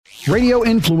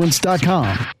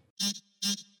RadioInfluence.com.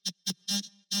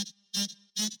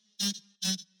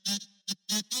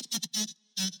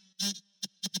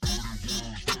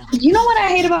 You know what I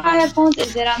hate about headphones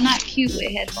is that I'm not cute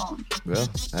with headphones. Well,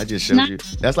 I just showed you.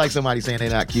 That's like somebody saying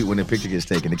they're not cute when the picture gets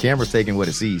taken. The camera's taking what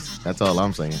it sees. That's all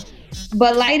I'm saying.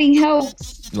 But lighting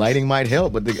helps. Lighting might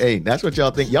help, but hey, that's what y'all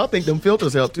think. Y'all think them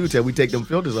filters help too till we take them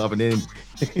filters off, and then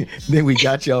then we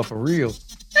got y'all for real.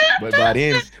 But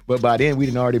by then we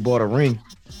done already bought a ring.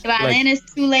 Then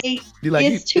it's too late.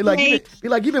 It's too late. Be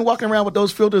like, you've been walking around with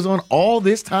those filters on all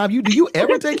this time. Do you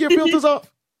ever take your filters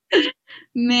off?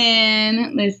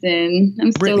 Man, listen,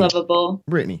 I'm still lovable.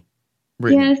 Brittany.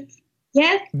 Yes.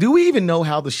 Do we even know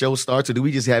how the show starts, or do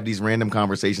we just have these random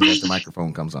conversations as the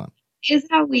microphone comes on? It's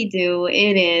how we do.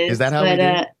 It is. Is that how we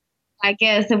do? I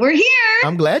guess we're here.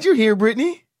 I'm glad you're here,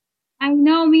 Brittany. I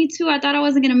know, me too. I thought I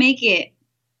wasn't gonna make it.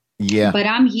 Yeah, but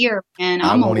I'm here, man.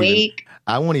 I'm awake.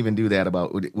 I won't even do that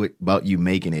about you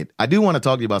making it. I do want to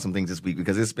talk to you about some things this week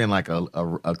because it's been like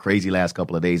a crazy last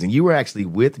couple of days, and you were actually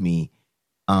with me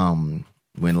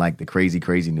when like the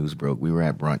crazy news broke. We were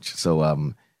at brunch.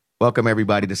 So welcome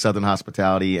everybody to Southern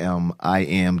Hospitality. I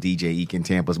am DJ Eakin,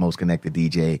 Tampa's most connected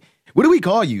DJ. What do we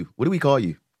call you?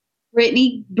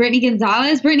 Brittany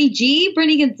Gonzalez,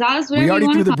 Brittany Gonzalez. We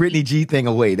already threw the Brittany G thing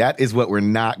away. That is what we're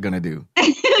not gonna do.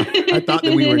 I thought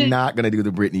that we were not gonna do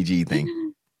the Brittany G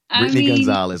thing. Brittany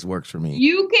Gonzalez works for me.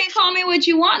 You can call me what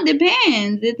you want.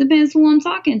 Depends. It depends who I'm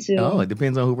talking to. Oh, it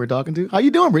depends on who we're talking to. How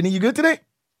you doing, Brittany? You good today?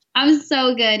 I'm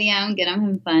so good. Yeah, I'm good. I'm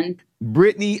having fun.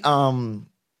 Brittany, I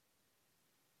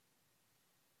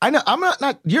know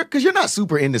you're not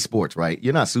super into sports, right?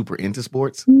 You're not super into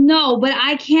sports. No, but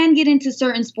I can get into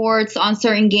certain sports on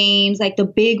certain games, like the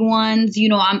big ones. You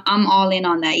know, I'm all in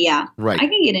on that. Yeah, right. I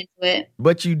can get into it.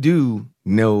 But you do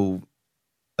know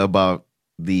about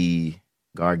the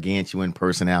gargantuan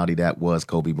personality that was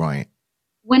Kobe Bryant.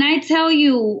 When I tell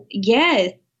you,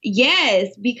 yes,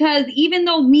 because even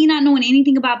though me not knowing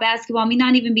anything about basketball, me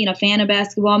not even being a fan of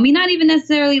basketball, me not even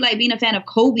necessarily like being a fan of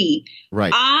Kobe,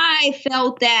 right? I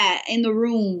felt that in the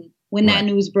room when that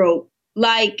news broke.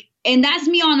 Like, and that's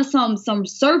me on some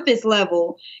surface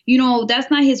level. You know, that's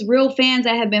not his real fans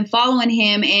that have been following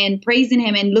him and praising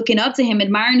him and looking up to him,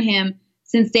 admiring him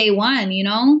since day one, you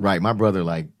know? Right. My brother,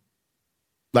 like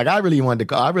I really wanted to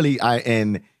call.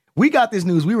 And we got this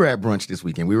news. We were at brunch this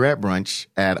weekend. We were at brunch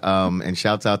and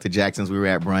shouts out to Jackson's. We were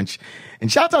at brunch and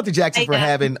shouts out to Jackson for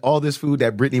having all this food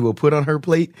that Brittany will put on her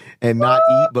plate and not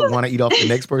eat, but want to eat off the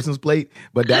next person's plate.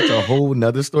 But that's a whole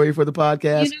nother story for the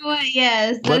podcast. You know what?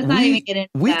 Yes. Let's not even get into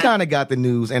that. We kind of got the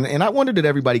news, and I wondered, did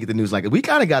everybody get the news like it? We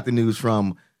kind of got the news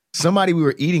from somebody we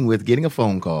were eating with getting a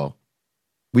phone call.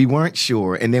 We weren't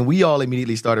sure. And then we all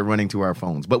immediately started running to our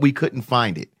phones, but we couldn't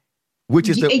find it. Which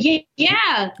is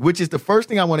the first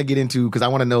thing I want to get into, because I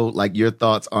want to know like your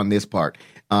thoughts on this part.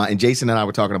 And Jason and I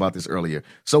were talking about this earlier.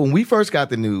 So when we first got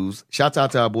the news, shouts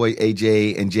out to our boy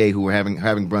AJ and Jay who were having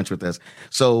brunch with us.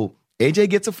 So AJ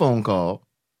gets a phone call.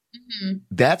 Mm-hmm.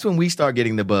 That's when we start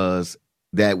getting the buzz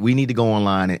that we need to go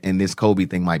online and this Kobe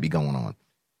thing might be going on.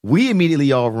 We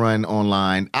immediately all run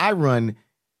online. I run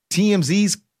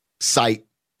TMZ's site,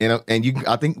 and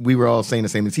I think we were all saying the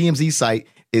same. The TMZ site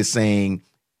is saying,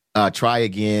 try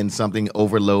again, something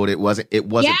overloaded. It wasn't there.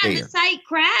 The site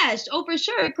crashed. Oh, for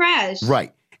sure, it crashed.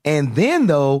 Right. And then,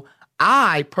 though,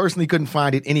 I personally couldn't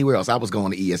find it anywhere else. I was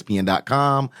going to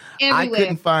ESPN.com. Everywhere. I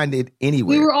couldn't find it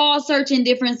anywhere. We were all searching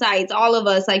different sites, all of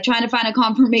us, like trying to find a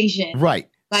confirmation. Right.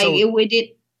 Like it did.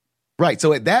 Right.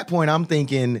 So at that point, I'm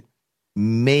thinking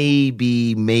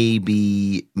maybe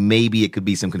it could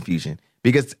be some confusion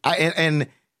because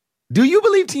do you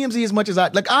believe TMZ as much as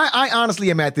I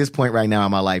honestly am at this point right now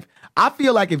in my life. I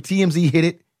feel like if TMZ hit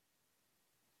it,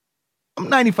 I'm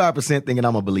 95% thinking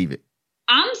I'm going to believe it.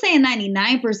 I'm saying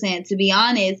 99% to be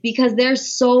honest, because they're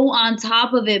so on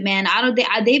top of it, man.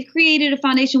 They've created a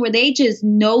foundation where they just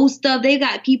know stuff. They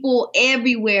got people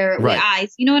everywhere with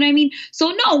eyes. You know what I mean?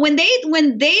 So no, when they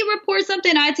report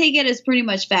something, I take it as pretty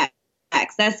much facts.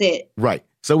 That's it. Right.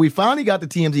 So we finally got the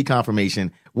TMZ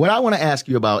confirmation. What I want to ask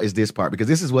you about is this part, because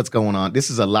this is what's going on. This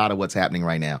is a lot of what's happening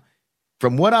right now.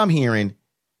 From what I'm hearing,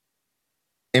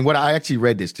 and what I actually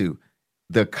read this too,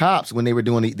 the cops, when they were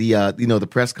doing the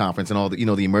press conference and all the,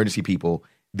 the emergency people,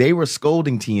 they were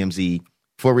scolding TMZ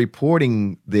for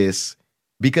reporting this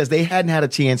because they hadn't had a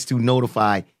chance to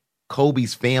notify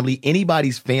Kobe's family,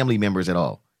 anybody's family members at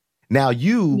all. Now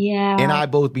you and I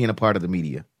both being a part of the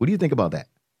media. What do you think about that?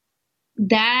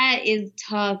 That is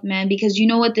tough, man, because you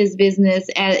know what, this business,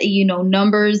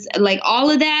 numbers, like all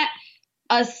of that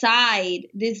aside,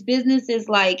 this business is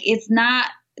like, it's not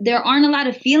there aren't a lot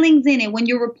of feelings in it when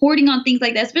you're reporting on things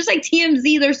like that, especially like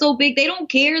TMZ. They're so big. They don't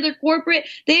care. They're corporate.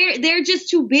 They're just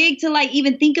too big to like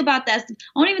even think about that.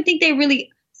 I don't even think they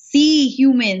really see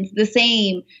humans the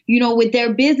same, with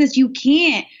their business. You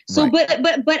can't. So, right.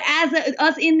 but as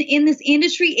us in this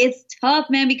industry, it's tough,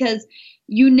 man, because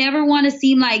you never want to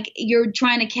seem like you're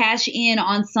trying to cash in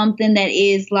on something that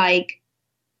is like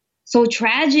so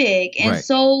tragic and right.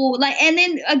 So like, and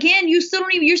then again, you're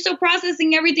still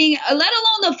processing everything, let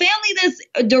alone the family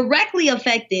that's directly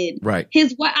affected. Right.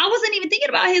 His wife. I wasn't even thinking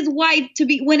about his wife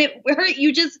when it hurt.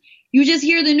 You just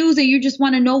hear the news and you just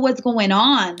want to know what's going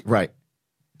on. Right.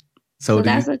 So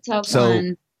that's a tough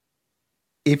one.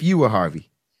 If you were Harvey,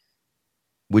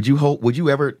 would you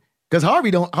ever? Because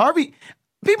Harvey.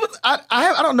 People,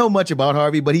 I don't know much about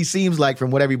Harvey, but he seems like, from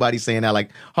what everybody's saying now,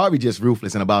 like Harvey just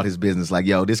ruthless and about his business. Like,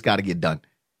 yo, this got to get done.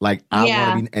 Like, I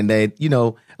want to be, and then,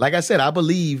 like I said, I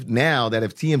believe now that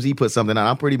if TMZ puts something out,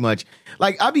 I'm pretty much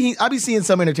like, I be seeing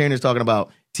some entertainers talking about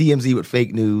TMZ with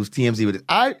fake news, TMZ with,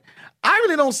 I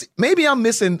really don't see, maybe I'm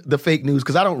missing the fake news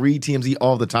because I don't read TMZ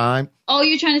all the time. Oh,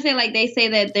 you're trying to say like they say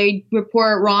that they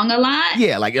report wrong a lot?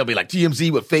 Yeah, like it'll be like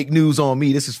TMZ with fake news on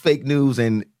me. This is fake news,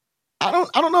 and I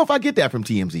don't know if I get that from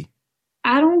TMZ.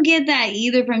 I don't get that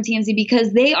either from TMZ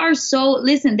because they are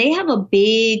they have a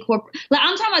big corporate, like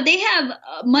I'm talking about, they have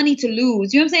money to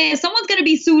lose. You know what I'm saying? If someone's going to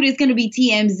be sued, it's going to be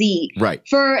TMZ. Right.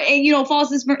 For,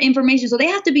 false information. So they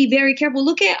have to be very careful.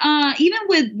 Look at, even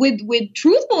with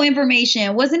truthful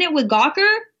information, wasn't it with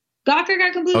Gawker? Gawker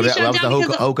got completely shut down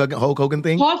because of Hulk Hogan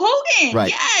thing? Hulk Hogan.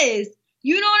 Right. Yes.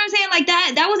 You know what I'm saying? Like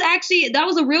that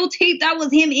was a real tape. That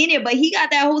was him in it, but he got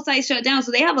that whole site shut down.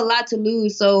 So they have a lot to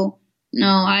lose. So no,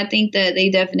 I think that they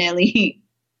definitely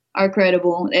are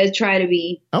credible. They try to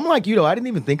be. I'm like you though. I didn't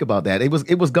even think about that. It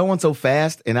was going so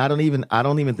fast, and I don't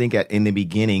even think in the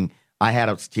beginning I had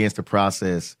a chance to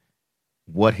process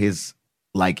what his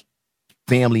like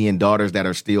family and daughters that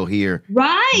are still here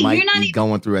might be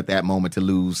going through at that moment to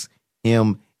lose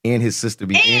him and his sister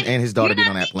and his daughter being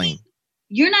on that plane.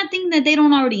 You're not thinking that they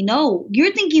don't already know.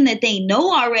 You're thinking that they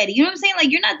know already. You know what I'm saying?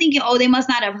 Like, you're not thinking, oh, they must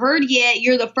not have heard yet.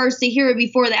 You're the first to hear it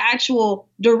before the actual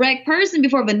direct person,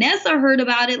 before Vanessa heard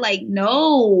about it. Like,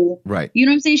 no. Right. You know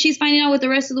what I'm saying? She's finding out with the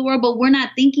rest of the world, but we're not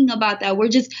thinking about that. We're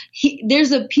just,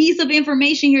 there's a piece of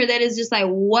information here that is just like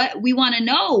what we want to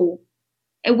know.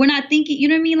 And we're not thinking, you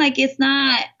know what I mean? Like, it's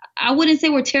not, I wouldn't say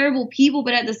we're terrible people,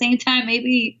 but at the same time,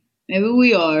 maybe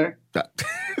we are.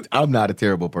 I'm not a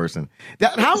terrible person.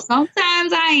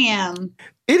 Sometimes I am.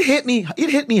 It hit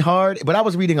me hard, but I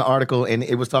was reading an article and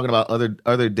it was talking about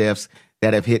other deaths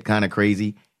that have hit kind of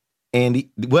crazy. And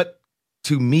what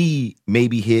to me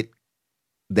maybe hit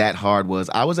that hard was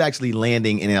I was actually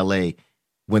landing in LA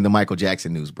when the Michael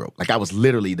Jackson news broke. Like I was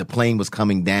literally, the plane was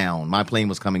coming down. My plane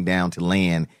was coming down to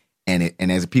land. And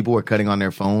as people were cutting on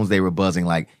their phones, they were buzzing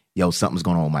like, yo, something's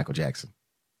going on with Michael Jackson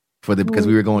because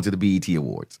we were going to the BET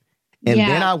Awards. And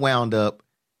then I wound up,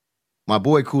 my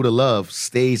boy Kuda Love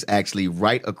stays actually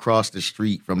right across the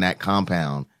street from that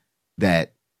compound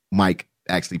that Mike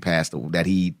actually passed,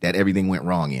 that everything went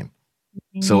wrong in.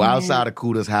 Mm. So outside of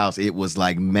Kuda's house, it was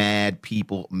like mad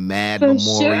people, mad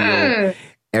memorial,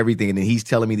 everything. And then he's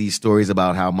telling me these stories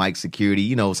about how Mike's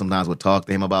security, sometimes would talk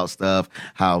to him about stuff,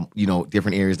 how,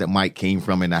 different areas that Mike came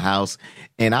from in the house.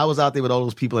 And I was out there with all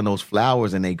those people and those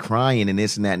flowers and they crying and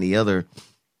this and that and the other.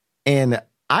 And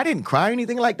I didn't cry or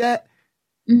anything like that.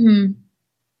 Mm-hmm.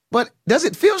 But does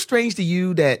it feel strange to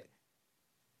you that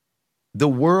the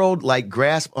world like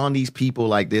grasp on these people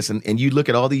like this and you look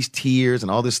at all these tears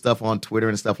and all this stuff on Twitter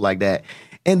and stuff like that,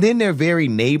 and then their very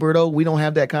neighbor, though, we don't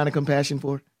have that kind of compassion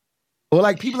for? Or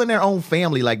like people in their own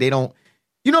family, like they don't,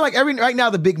 like right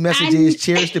now the big message is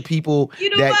cherish the people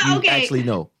that you actually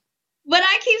know. But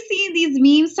I keep seeing these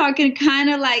memes talking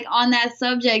kind of like on that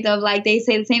subject of like, they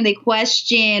say the same, they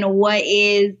question what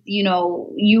is,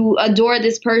 you adore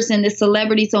this person, this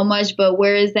celebrity so much, but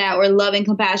where is that or love and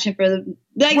compassion for the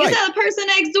person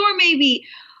next door maybe.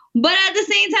 But at the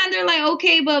same time, they're like,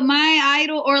 okay, but my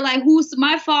idol or like who's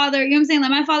my father, you know what I'm saying? Like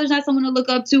my father's not someone to look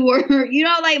up to or,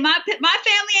 like my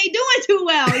family ain't doing too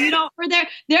well, for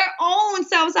their own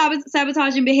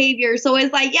self-sabotaging behavior. So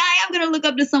it's like, yeah, I am going to look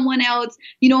up to someone else,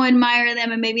 admire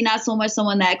them and maybe not so much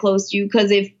someone that close to you.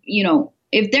 Cause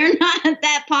if they're not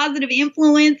that positive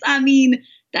influence, I mean,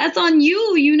 that's on you,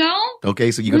 Okay,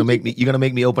 so you're gonna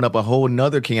make me open up a whole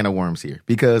nother can of worms here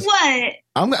because what?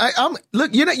 I'm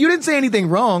look. You didn't say anything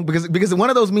wrong because one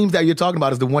of those memes that you're talking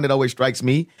about is the one that always strikes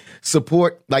me.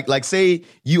 Support, like say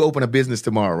you open a business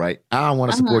tomorrow, right? I don't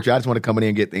want to support you. I just want to come in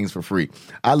and get things for free.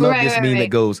 I love this meme that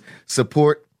goes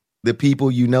support the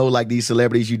people like these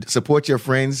celebrities. You support your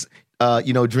friends.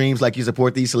 dreams like you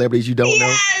support these celebrities you don't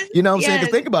know. You know what I'm saying? Yes.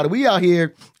 Because think about it. We out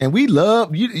here and we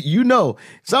love,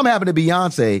 something happened to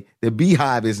Beyonce. The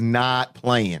Beehive is not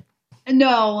playing.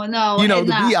 No. The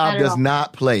Beehive does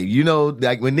not play.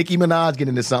 Like when Nicki Minaj get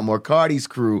into something or Cardi's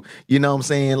crew, you know what I'm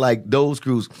saying? Like those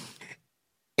crews.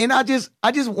 And I just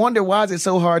wonder, why is it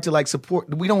so hard to like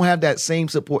support? We don't have that same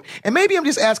support. And maybe I'm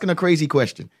just asking a crazy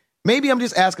question.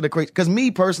 Because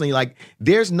me personally, like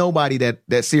there's nobody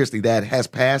that seriously that has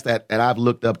passed that I've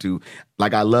looked up to.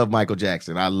 Like I love Michael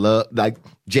Jackson. I love like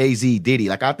Jay-Z, Diddy.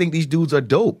 Like I think these dudes are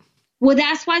dope. Well,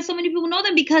 that's why so many people know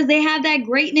them, because they have that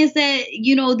greatness that,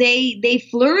 they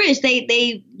flourish.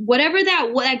 They whatever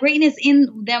that greatness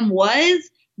in them was,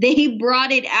 they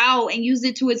brought it out and used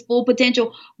it to its full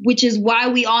potential, which is why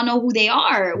we all know who they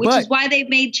are, which is why they've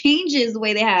made changes the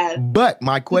way they have. But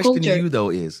my question to you, though,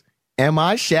 is, am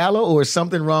I shallow or is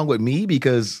something wrong with me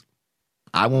because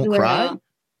I won't cry?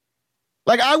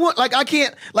 I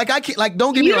can't,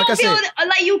 don't get me wrong. Like I said,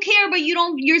 like you care, but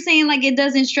you're saying like it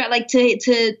doesn't stress, like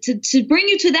to bring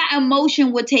you to that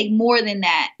emotion would take more than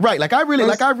that. Right. Like I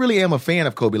really am a fan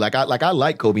of Kobe. I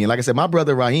like Kobe. And like I said, my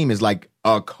brother Raheem is like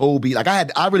a Kobe. Like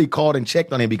I really called and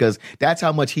checked on him because that's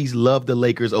how much he's loved the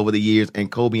Lakers over the years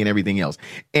and Kobe and everything else.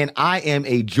 And I am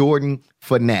a Jordan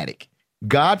fanatic.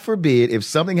 God forbid if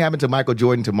something happened to Michael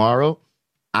Jordan tomorrow,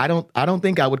 I don't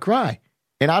think I would cry.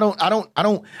 And I don't But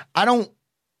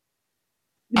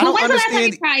when's the last time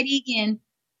you cried, Egan?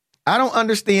 I don't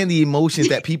understand the emotions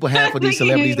that people have for these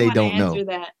celebrities they don't know.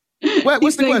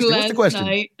 What's the question? What's the question?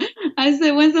 Night. I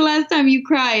said, when's the last time you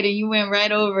cried? And you went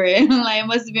right over it. I'm like, it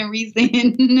must have been recent.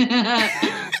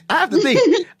 I have to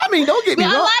think. I mean, don't get me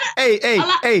wrong.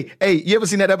 Hey, you ever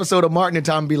seen that episode of Martin and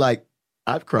Tom be like,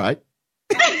 I've cried.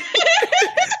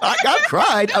 I've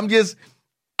cried.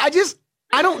 I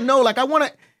don't know. Like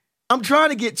I'm trying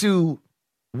to get to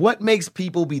what makes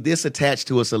people be this attached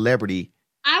to a celebrity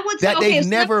that they've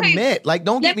never met. Like,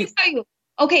 don't get me. Let me tell you.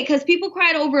 Okay, because people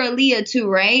cried over Aaliyah too,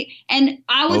 right? And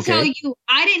I will tell you,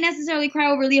 I didn't necessarily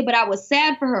cry over Aaliyah, but I was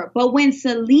sad for her. But when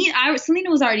Selena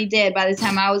was already dead by the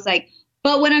time I was like,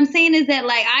 but what I'm saying is that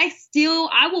like I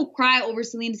will cry over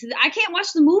Selena. I can't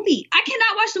watch the movie. I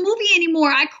cannot watch the movie anymore.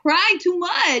 I cried too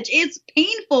much. It's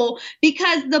painful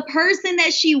because the person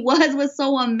that she was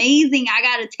so amazing. I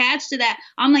got attached to that.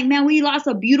 I'm like, man, we lost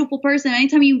a beautiful person.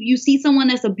 Anytime you see someone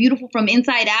that's a beautiful from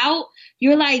inside out,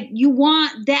 you're like, you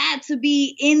want that to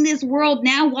be in this world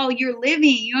now while you're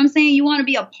living. You know what I'm saying? You want to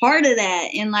be a part of that.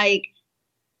 And like,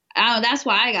 that's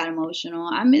why I got emotional.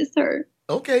 I miss her.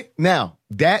 Okay. Now,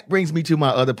 that brings me to my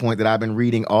other point that I've been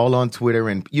reading all on Twitter.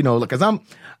 And, because I'm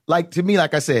like, to me,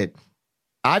 like I said,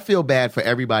 I feel bad for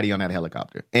everybody on that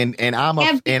helicopter. And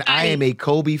I am a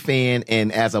Kobe fan.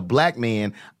 And as a black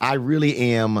man, I really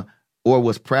am or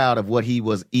was proud of what he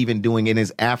was even doing in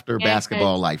his after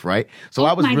basketball life. Right. So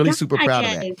I was really super proud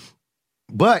of that.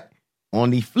 But on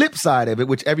the flip side of it,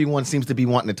 which everyone seems to be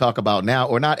wanting to talk about now,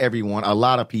 or not everyone, a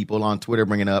lot of people on Twitter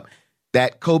bringing up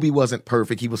that Kobe wasn't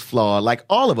perfect. He was flawed, like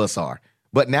all of us are.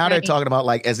 But now they're talking about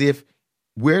like as if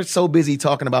we're so busy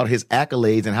talking about his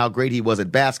accolades and how great he was at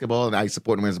basketball and how he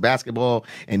supported women's basketball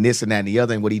and this and that and the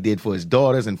other and what he did for his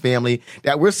daughters and family,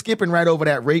 that we're skipping right over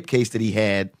that rape case that he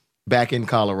had back in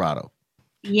Colorado.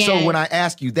 Yes. So when I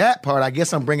ask you that part, I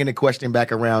guess I'm bringing the question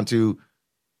back around to,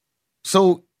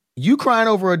 so you crying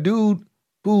over a dude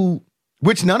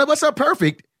which none of us are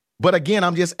perfect. But again,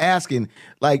 I'm just asking,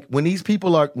 like, when these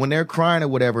people when they're crying or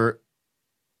whatever,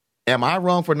 am I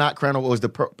wrong for not crying, or is the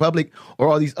public or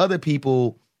all these other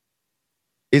people,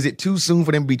 is it too soon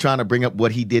for them to be trying to bring up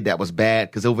what he did that was bad?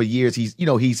 Because over years, he's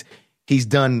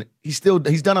done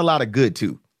a lot of good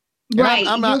too. Right.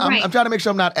 I'm trying to make sure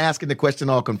I'm not asking the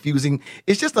question all confusing.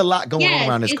 It's just a lot going on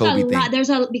around this Kobe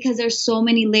thing. Because there's so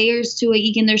many layers to it,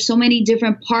 Egan. There's so many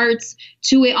different parts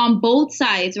to it on both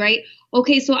sides, right?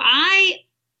 Okay, so I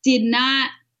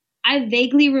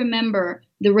vaguely remember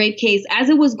the rape case as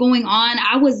it was going on.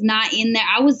 I was not in there.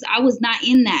 I was not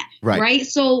in that. Right.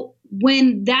 So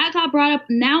when that got brought up,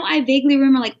 now I vaguely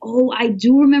remember like, oh, I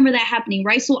do remember that happening.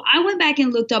 Right. So I went back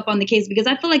and looked up on the case because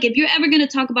I feel like if you're ever going to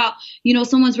talk about,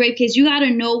 someone's rape case, you got to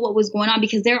know what was going on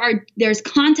because there's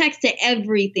context to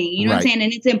everything. You know what I'm saying?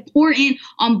 And it's important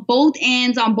on both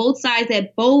ends, on both sides,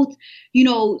 that both,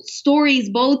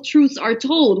 stories, both truths are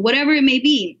told, whatever it may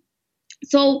be.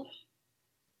 So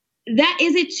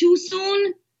is it too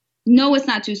soon? No, it's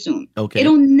not too soon. Okay.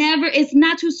 It's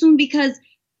not too soon because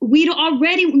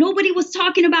nobody was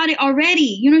talking about it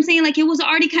already. You know what I'm saying? Like it was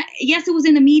already, yes, it was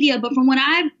in the media, but from what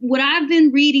I've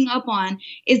been reading up on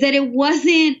is that it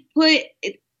wasn't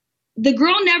the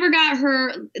girl never got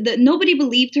nobody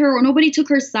believed her or nobody took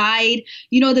her side.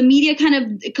 The media kind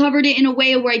of covered it in a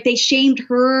way where they shamed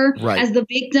her as the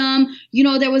victim.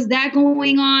 There was that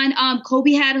going on.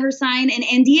 Kobe had her sign an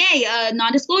NDA, a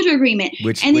non-disclosure agreement.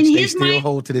 Which they still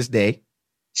hold to this day.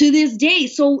 To this day.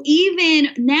 So even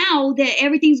now that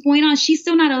everything's going on, she's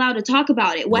still not allowed to talk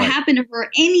about it. What happened to her,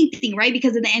 anything, right?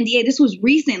 Because of the NDA. This was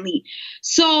recently.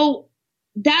 So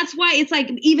that's why it's like,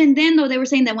 even then, though, they were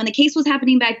saying that when the case was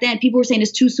happening back then, people were saying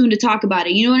it's too soon to talk about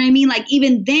it. You know what I mean? Like,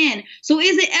 even then. So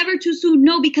is it ever too soon?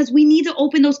 No, because we need to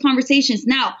open those conversations.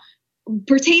 Now,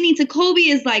 pertaining to Kobe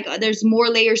is like, there's more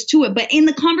layers to it. But in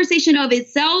the conversation of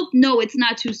itself, no, it's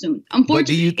not too soon.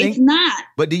 Unfortunately, it's not.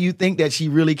 But do you think that she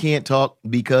really can't talk?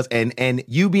 Because, and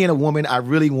you being a woman, I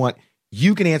really want,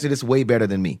 you can answer this way better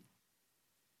than me.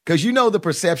 Because the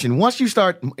perception, once you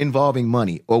start involving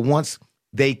money, or once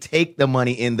they take the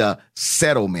money in the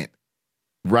settlement,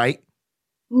 right?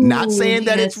 Ooh, not saying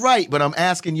that it's right, but I'm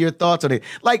asking your thoughts on it.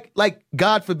 Like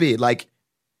God forbid, like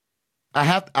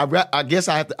I'm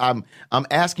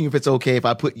asking you if it's okay if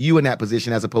I put you in that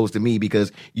position as opposed to me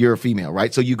because you're a female,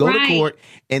 right? So you go to court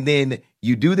and then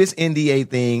you do this NDA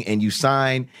thing and you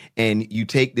sign and you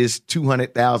take this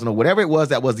 $200,000 or whatever it was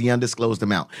that was the undisclosed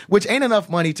amount, which ain't enough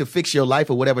money to fix your life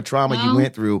or whatever trauma you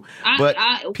went through, but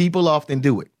people often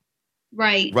do it.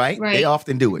 Right. They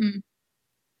often do it. Mm-hmm.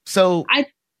 So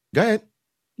go ahead.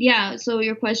 Yeah. So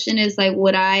your question is like,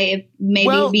 would I, if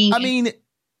maybe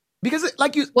because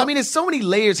there's so many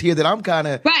layers here that I'm kind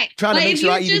of trying to make sure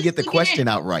I even get the question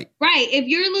out right. Right. If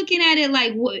you're looking at it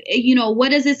like,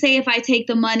 what does it say if I take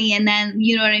the money and then,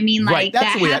 you know what I mean? Like that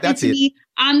happened to me.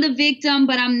 I'm the victim,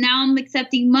 but I'm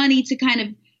accepting money to kind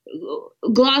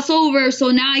of gloss over. So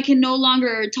now I can no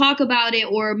longer talk about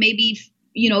it or maybe,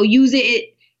 use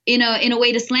it in a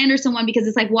way to slander someone because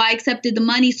it's like, well, I accepted the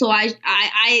money. So I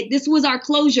this was our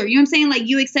closure. You know what I'm saying? Like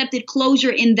you accepted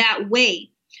closure in that way.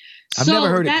 I've never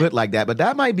heard it put like that, but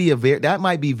that might be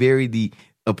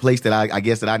a place that I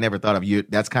guess that I never thought of.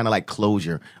 That's kind of like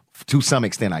closure to some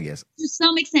extent, I guess. To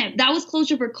some extent, that was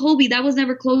closure for Kobe. That was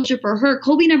never closure for her.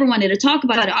 Kobe never wanted to talk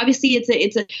about it. Obviously,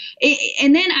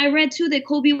 and then I read too that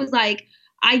Kobe was like,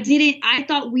 I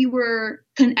thought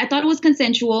it was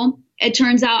consensual. It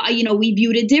turns out, we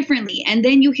viewed it differently. And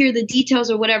then you hear the details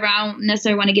or whatever. I don't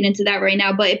necessarily want to get into that right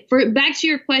now. But back to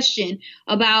your question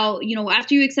about,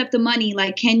 after you accept the money,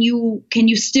 like, can you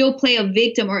still play a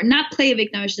victim or not play a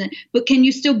victim, but can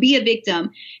you still be a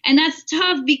victim? And that's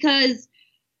tough because,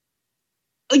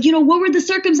 what were the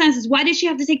circumstances? Why did she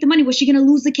have to take the money? Was she going to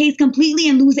lose the case completely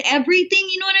and lose everything?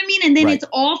 You know what I mean? And then it's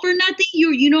all for nothing.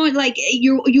 You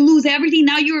lose everything.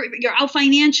 Now you're out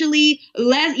financially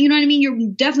less. You know what I mean? You're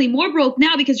definitely more broke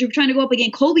now because you're trying to go up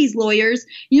against Kobe's lawyers.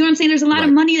 You know what I'm saying? There's a lot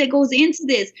of money that goes into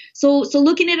this. So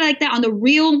looking at it like that on the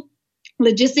real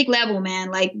logistic level,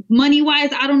 man, like money wise,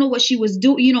 I don't know what she was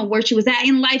doing, where she was at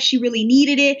in life. She really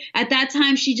needed it at that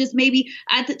time. She just maybe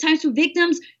at the times for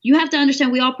victims, you have to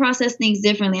understand we all process things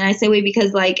differently. And I say wait,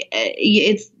 because like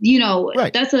it's,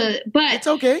 but it's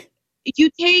okay.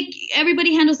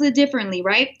 Everybody handles it differently,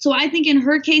 right? So I think in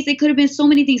her case, it could have been so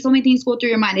many things go through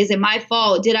your mind. Is it my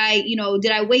fault? Did I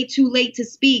wait too late to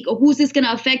speak? Or who's this going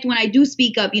to affect when I do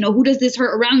speak up? Who does this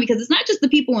hurt around me? Because it's not just the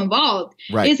people involved.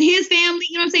 Right. It's his family.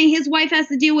 You know what I'm saying? His wife has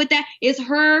to deal with that. It's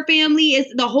her family.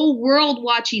 It's the whole world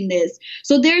watching this.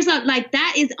 So there's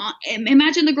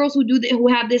imagine the girls who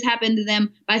have this happen to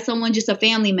them by someone, just a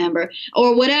family member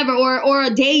or whatever, or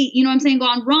a date, you know what I'm saying,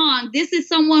 gone wrong. This is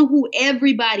someone who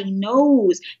everybody knows.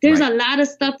 There's a lot of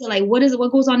stuff that like,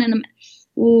 what goes on in the,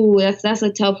 ooh, that's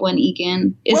a tough one,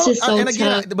 Egan. It's just so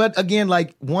tough. But again,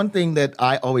 like one thing that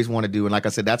I always want to do, and like I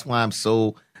said, that's why I'm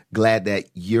so glad that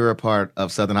you're a part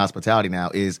of Southern Hospitality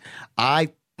now, is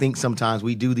I think sometimes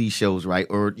we do these shows, right?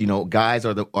 Or, guys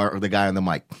are the guy on the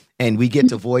mic and we get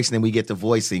to voice and then we get to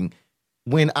voicing.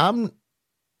 When I'm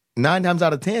 9 times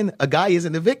out of 10, a guy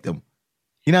isn't the victim.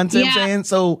 You know what I'm saying?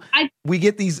 So we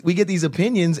get these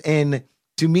opinions, and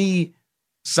to me,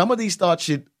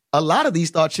 a lot of these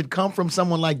thoughts should come from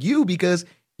someone like you, because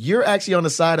you're actually on the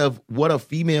side of what a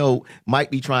female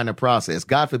might be trying to process.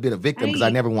 God forbid a victim, because I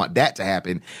never want that to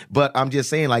happen. But I'm just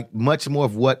saying, like, much more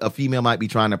of what a female might be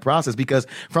trying to process, because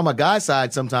from a guy's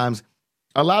side,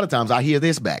 a lot of times I hear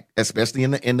this back, especially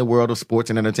in the world of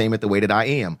sports and entertainment, the way that I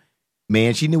am.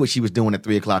 Man, she knew what she was doing at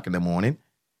 3:00 in the morning.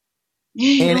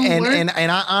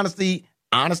 And I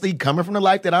honestly, coming from the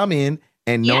life that I'm in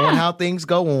and knowing how things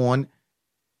go on,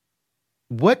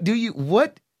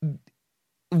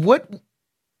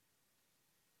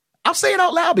 I'll say it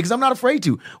out loud because I'm not afraid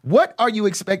to. What are you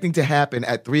expecting to happen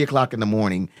at 3:00 in the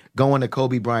morning going to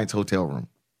Kobe Bryant's hotel room?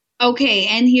 Okay,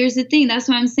 and here's the thing. That's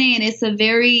why I'm saying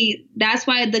that's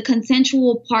why the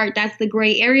consensual part, that's the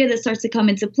gray area that starts to come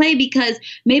into play, because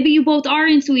maybe you both are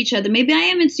into each other. Maybe I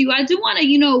am into you. I do want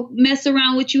to, mess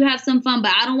around with you, have some fun,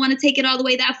 but I don't want to take it all the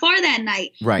way that far that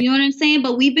night. Right. You know what I'm saying?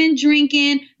 But we've been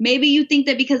drinking. Maybe you think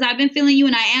that because I've been feeling you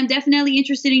and I am definitely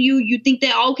interested in you, you think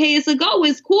that, okay, it's a go.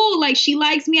 It's cool. Like, she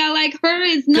likes me. I like her.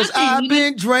 It's nothing. Because I've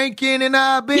been drinking and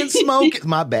I've been smoking.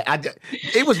 My bad.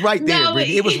 It was right there, No,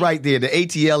 Brittany. It was right there. The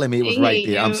ATL in me was right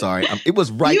there. I'm sorry. It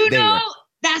was right there.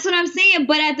 That's what I'm saying.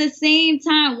 But at the same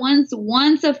time,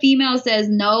 once a female says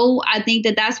no, I think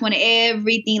that's when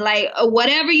everything, like,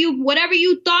 whatever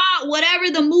you thought, whatever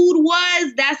the mood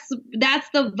was, that's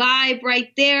the vibe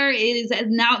right there. It is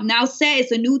now set.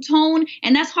 It's a new tone,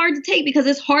 and that's hard to take because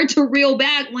it's hard to reel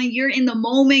back when you're in the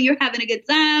moment, you're having a good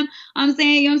time. I'm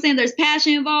saying, you know what I'm saying? There's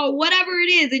passion involved. Whatever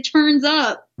it is, it turns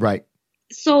up. Right.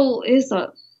 So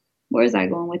where's I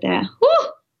going with that? Whew!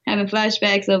 Having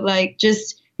flashbacks of like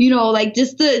just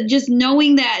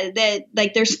knowing that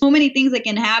like there's so many things that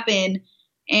can happen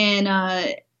and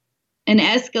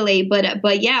escalate.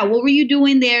 But yeah, what were you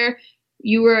doing there?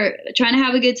 You were trying to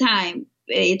have a good time.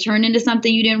 It turned into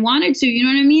something you didn't want it to. You know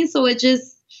what I mean? So it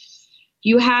just,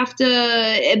 you have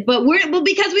to, but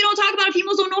because we don't talk about it,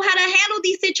 females don't know how to handle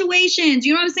these situations.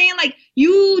 You know what I'm saying? Like,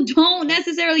 you don't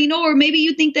necessarily know, or maybe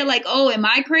you think that like, oh, am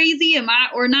I crazy?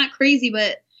 Or not crazy,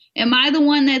 but am I the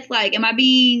one that's like, did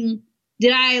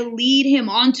I lead him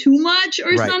on too much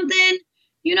or something?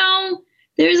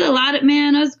 There's a lot of,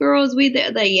 us girls,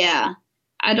 I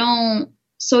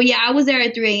was there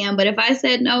at 3 a.m. But if I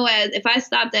said no, if I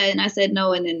stopped that and I said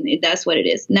no, and then that's what it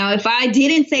is. Now, if I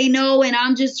didn't say no and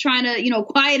I'm just trying to,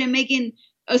 quiet and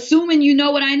assuming you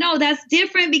know what I know, that's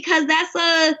different, because that's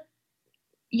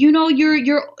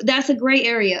that's a gray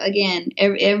area. Again,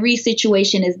 every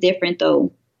situation is different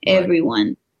though. Right.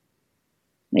 Everyone.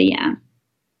 But yeah.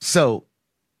 So,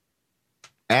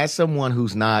 as someone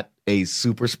who's not a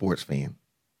super sports fan,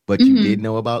 but you did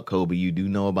know about Kobe, you do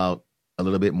know about a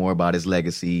little bit more about his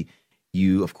legacy.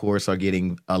 You, of course, are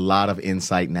getting a lot of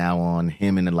insight now on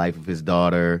him and the life of his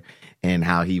daughter and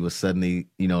how he was suddenly,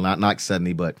 not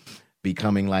suddenly, but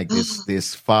becoming like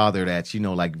this father that's,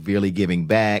 like really giving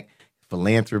back,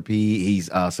 philanthropy. He's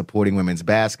supporting women's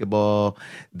basketball,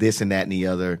 this and that and the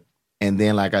other. And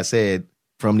then, like I said,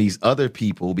 from these other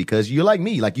people, because you're like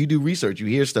me, like you do research, you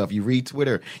hear stuff, you read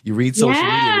Twitter, you read social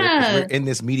media. We're in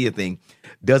this media thing.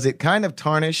 Does it kind of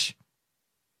tarnish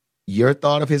your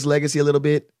thought of his legacy a little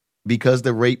bit because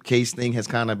the rape case thing has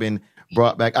kind of been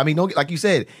brought back? I mean, like you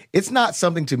said, it's not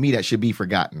something to me that should be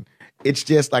forgotten. It's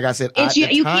just, like I said,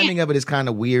 the timing of it is kind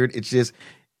of weird. It's just,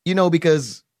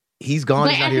 because he's gone,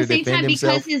 he's not here to defend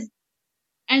himself.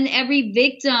 And every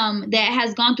victim that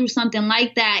has gone through something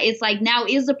like that, it's like now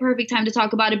is the perfect time to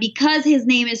talk about it, because his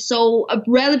name is so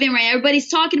relevant right now. Everybody's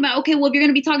talking about, okay, well, if you're going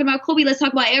to be talking about Kobe, let's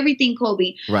talk about everything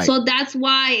Kobe. Right. So that's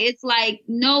why it's like,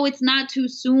 no, it's not too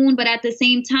soon. But at the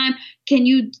same time, can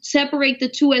you separate the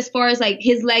two as far as like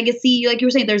his legacy? Like you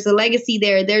were saying, there's a legacy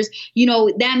there. There's,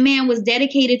 that man was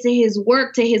dedicated to his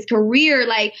work, to his career,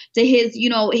 like to his,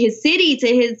 his city, to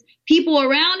his people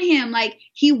around him. Like,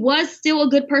 he was still a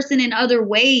good person in other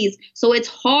ways. So it's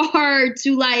hard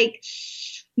to like,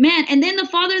 man. And then the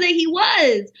father that he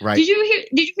was. Right. Did you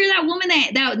hear that woman,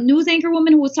 that news anchor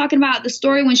woman who was talking about the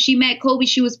story when she met Kobe?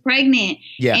 She was pregnant.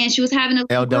 Yeah. And she was having a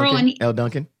little girl. Elle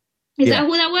Duncan. Is that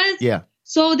who that was? Yeah.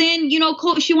 So then,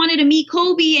 she wanted to meet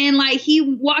Kobe, and like he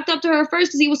walked up to her first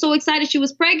because he was so excited she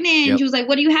was pregnant. Yep. And she was like,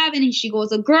 "What do you have?" And she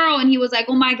goes, "A girl." And he was like,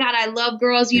 "Oh my God, I love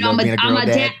girls. I'm a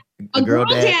dad. A girl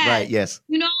dad. Right, yes.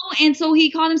 And so he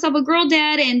called himself a girl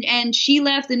dad, and she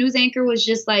left. The news anchor was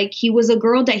just like, he was a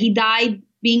girl dad. He died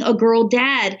being a girl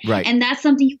dad. Right. And that's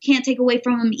something you can't take away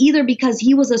from him either, because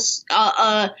he was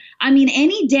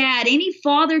any dad, any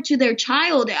father to their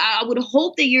child, I would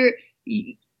hope that you're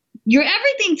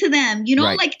everything to them,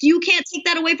 right. Like you can't take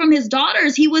that away from his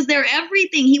daughters. He was their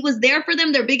everything. He was there for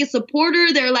them, their biggest supporter,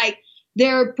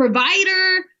 their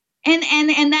provider.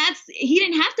 And that's, he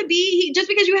didn't have to be, just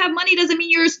because you have money doesn't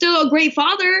mean you're still a great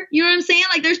father. You know what I'm saying?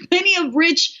 Like, there's plenty of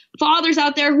rich fathers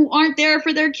out there who aren't there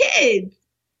for their kids.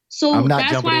 So I'm not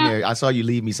jumping in there. I saw you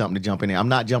leave me something to jump in there. I'm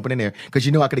not jumping in there because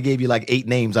I could have gave you like 8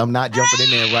 names. I'm not jumping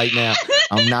in there right now.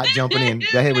 I'm not jumping in.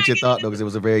 Go ahead with your thought though, because it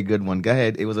was a very good one. Go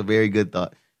ahead. It was a very good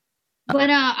thought. But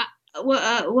I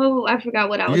forgot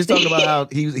what I was. You just talking about how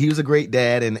he was a great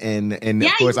dad, and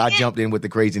of course I jumped in with the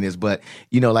craziness. But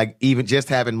like even just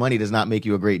having money does not make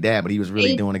you a great dad. But he was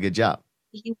really doing a good job.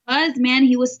 He was, man.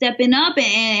 He was stepping up,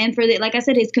 and for the, like I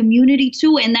said, his community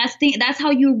too. And that's how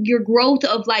your growth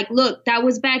of like, look, that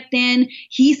was back then.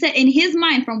 He said in his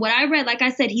mind, from what I read, like I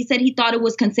said, he said he thought it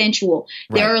was consensual.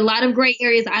 Right. There are a lot of gray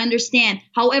areas. I understand.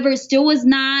 However, it still was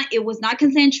not. It was not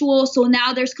consensual. So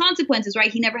now there's consequences,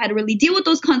 right? He never had to really deal with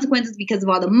those consequences because of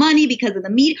all the money, because of the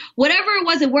meat, whatever it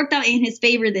was. It worked out in his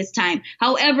favor this time.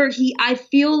 However, I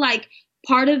feel like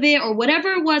part of it or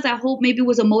whatever it was, I hope maybe it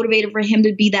was a motivator for him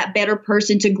to be that better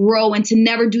person, to grow and to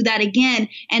never do that again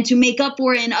and to make up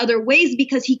for it in other ways,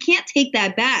 because he can't take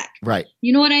that back. Right.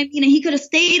 You know what I mean? And he could have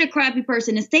stayed a crappy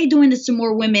person and stayed doing this to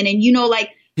more women. And, you know, like,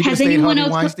 he has anyone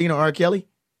else Weinstein or R. Kelly?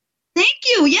 Thank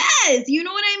you. Yes. You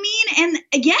know what I mean?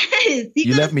 And yes.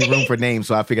 You left me room for names,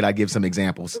 so I figured I'd give some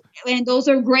examples. And those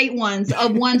are great ones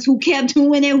of ones who kept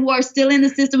doing it, who are still in the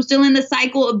system, still in the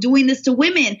cycle of doing this to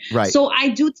women. Right. So I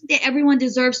do think that everyone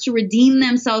deserves to redeem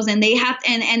themselves, and they have to,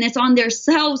 and it's on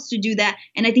themselves to do that.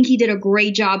 And I think he did a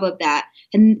great job of that.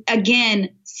 And again,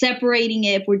 separating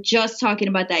it, if we're just talking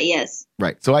about that, yes.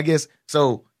 Right. So I guess,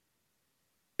 so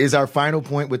is our final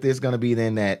point with this going to be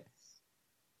then that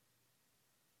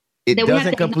it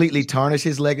doesn't completely tarnish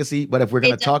his legacy, but if we're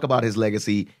going to talk about his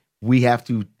legacy, we have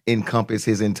to encompass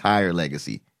his entire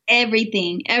legacy.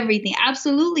 Everything,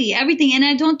 absolutely everything. And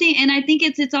I think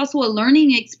it's also a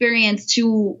learning experience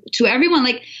to everyone.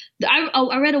 Like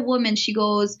I read a woman, she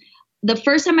goes, the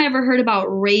first time I ever heard about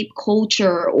rape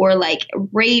culture or like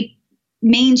rape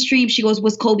mainstream, she goes,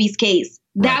 was Kobe's case.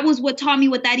 Right. That was what taught me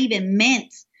what that even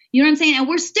meant. You know what I'm saying? And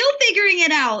we're still figuring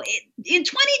it out in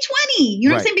 2020. You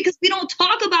know what I'm saying? Because we don't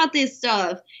talk about this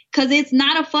stuff because it's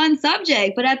not a fun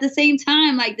subject. But at the same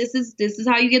time, like this is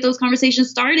how you get those conversations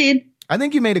started. I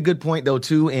think you made a good point, though,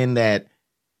 too, in that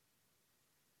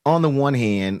on the one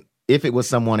hand, if it was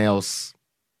someone else,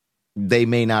 they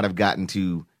may not have gotten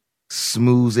to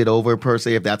smooth it over, per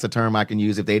se, if that's a term I can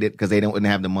use, if they did, because they wouldn't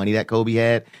have the money that Kobe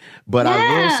had. But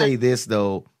I will say this,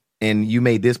 though. And you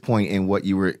made this point in what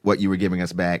you were giving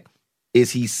us back,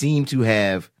 is he seemed to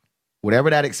have,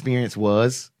 whatever that experience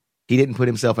was, he didn't put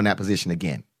himself in that position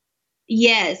again.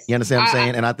 Yes. You understand what I'm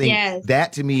saying? And I think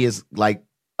that to me is like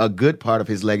a good part of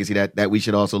his legacy that we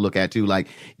should also look at too. Like,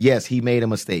 yes, he made a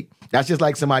mistake. That's just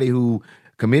like somebody who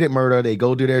committed murder, they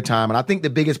go do their time. And I think the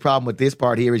biggest problem with this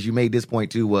part here, is you made this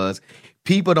point too, was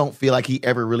people don't feel like he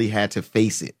ever really had to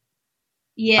face it.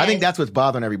 Yes. I think that's what's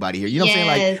bothering everybody here. You know what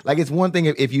I'm saying? Like it's one thing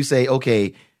if you say,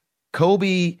 okay,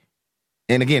 Kobe,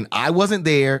 and again, I wasn't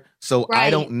there, so I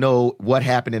don't know what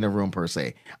happened in the room per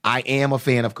se. I am a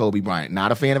fan of Kobe Bryant,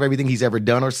 not a fan of everything he's ever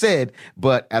done or said,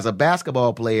 but as a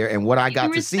basketball player and what I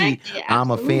got to see, I'm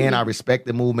a fan. I respect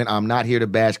the movement. I'm not here to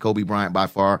bash Kobe Bryant by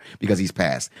far because he's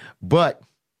passed. But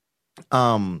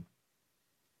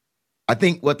I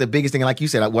think what the biggest thing, like you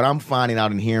said, what I'm finding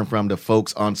out and hearing from the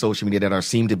folks on social media that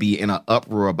seem to be in an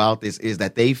uproar about this is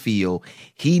that they feel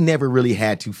he never really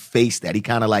had to face that. He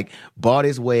kind of like bought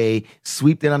his way,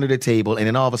 swept it under the table, and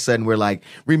then all of a sudden we're like,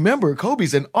 remember,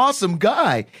 Kobe's an awesome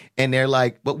guy. And they're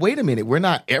like, but wait a minute, we're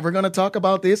not ever going to talk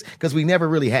about this because we never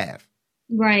really have.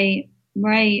 Right.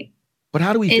 But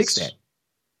how do we fix that?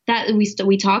 That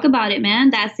we talk about it, man.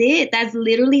 That's it. That's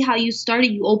literally how you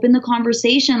started. You open the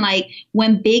conversation. Like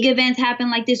when big events happen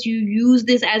like this, you use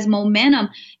this as momentum.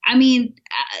 I mean,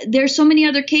 there's so many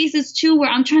other cases too where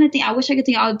I'm trying to think. I wish I could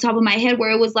think off the top of my head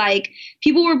where it was like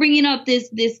people were bringing up this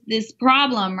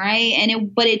problem, right?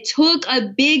 But it took a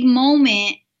big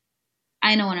moment.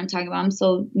 I know what I'm talking about. I'm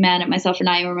so mad at myself for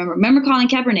not even remember. Remember Colin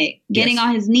Kaepernick getting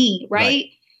on his knee, right?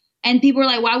 And people were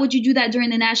like, "Why would you do that during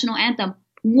the national anthem?"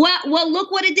 Well, look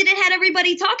what it did. It had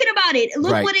everybody talking about it.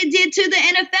 Look what it did to the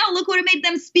NFL. Look what it made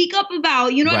them speak up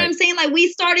about. You know what I'm saying? Like we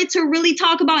started to really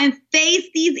talk about and face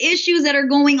these issues that are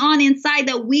going on inside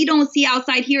that we don't see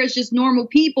outside here as just normal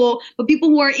people. But people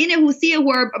who are in it, who see it, who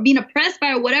are being oppressed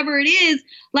by it, whatever it is,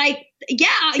 like, yeah,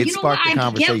 it you know what? The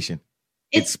conversation.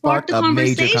 It sparked a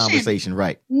major conversation,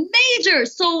 right? Major.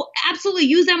 So absolutely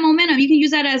use that momentum. You can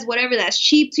use that as whatever that's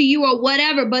cheap to you or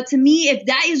whatever. But to me, if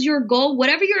that is your goal,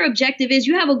 whatever your objective is,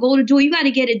 you have a goal to do it. You got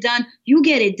to get it done. You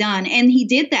get it done. And he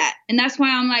did that. And that's why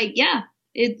I'm like, yeah,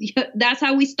 that's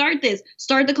how we start this.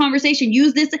 Start the conversation.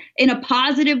 Use this in a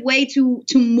positive way to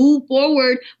move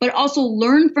forward, but also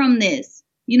learn from this.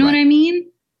 You know what I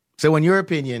mean? So in your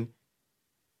opinion,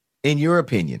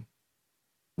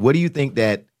 what do you think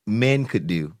that men could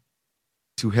do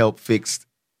to help fix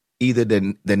either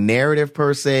the narrative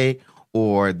per se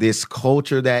or this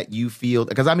culture that you feel,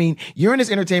 because I mean, you're in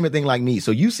this entertainment thing like me,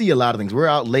 so you see a lot of things. We're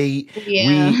out late.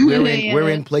 Yeah. We're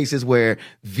in places where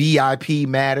VIP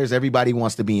matters. Everybody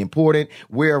wants to be important.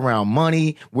 We're around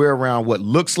money. We're around what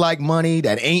looks like money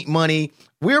that ain't money.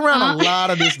 We're around a lot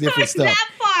of this different stuff. That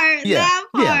part.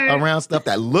 Yeah, around stuff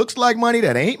that looks like money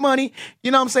that ain't money.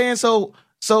 You know what I'm saying?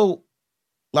 So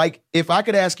like, if I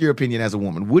could ask your opinion as a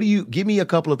woman, give me a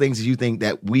couple of things that you think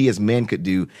that we as men could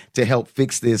do to help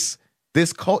fix this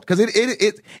cult? Because and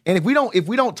if we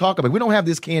don't talk about it, we don't have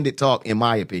this candid talk, in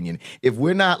my opinion. If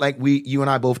we're not like you and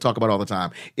I both talk about all the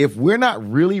time, if we're not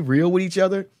really real with each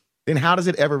other, then how does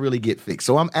it ever really get fixed?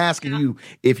 So I'm asking you,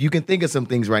 if you can think of some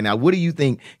things right now, what do you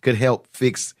think could help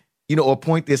fix, or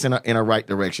point this in a right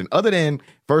direction? Other than,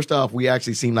 first off, we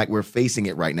actually seem like we're facing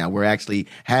it right now. We're actually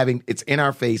it's in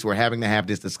our face. We're having to have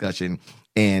this discussion.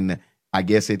 And I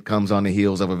guess it comes on the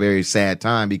heels of a very sad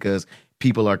time, because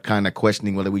people are kind of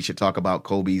questioning whether we should talk about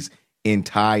Kobe's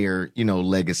entire,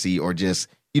 legacy, or just,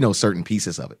 certain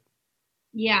pieces of it.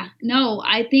 Yeah, no,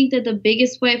 I think that the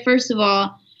biggest way, first of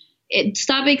all,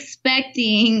 stop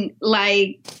expecting,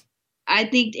 I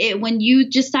think when you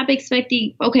just stop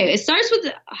expecting, okay, it starts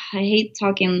with, I hate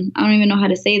talking, I don't even know how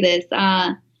to say this.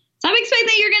 Stop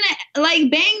expecting you're going to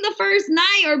bang the first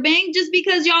night, or bang just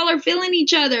because y'all are feeling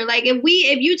each other.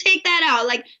 If you take that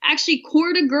out, actually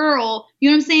court a girl, you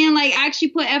know what I'm saying? Actually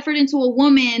put effort into a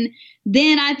woman,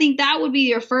 then I think that would be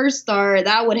your first start.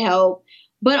 That would help.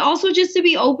 But also just to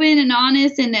be open and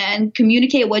honest and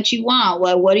communicate what you want.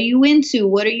 What are you into?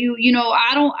 What are you,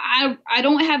 I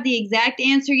don't have the exact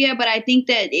answer yet, but I think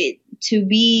that to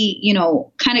be,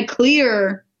 kind of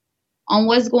clear on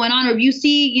what's going on. Or if you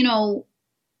see,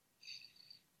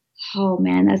 oh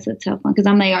man, that's a tough one. Cause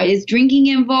I'm like, is drinking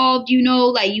involved? You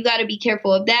got to be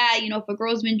careful of that. If a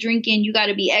girl's been drinking, you got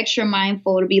to be extra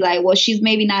mindful to be like, well, she's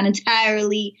maybe not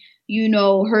entirely,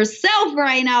 herself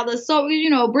right now. Sober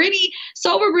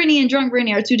Brittany and drunk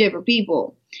Brittany are two different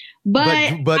people.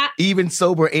 But even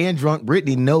sober and drunk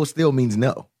Brittany, no still means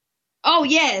no. Oh,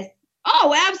 yes.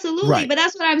 Oh, absolutely. Right. But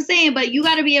that's what I'm saying. But you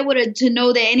got to be able to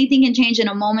know that anything can change in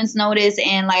a moment's notice.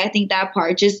 And I think that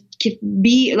part, just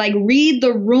be read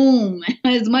the room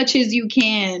as much as you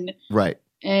can. Right.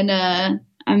 And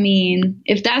I mean,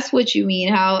 if that's what you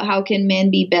mean, how can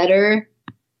men be better?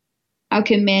 How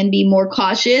can men be more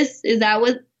cautious? Is that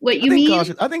what you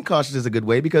mean? I think cautious is a good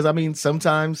way, because I mean,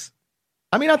 sometimes,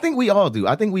 I think we all do.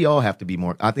 I think we all have to be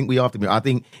more. I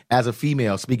think as a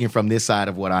female, speaking from this side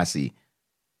of what I see,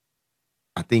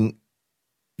 I think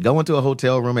going to a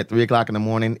hotel room at 3:00 in the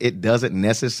morning, it doesn't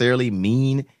necessarily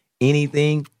mean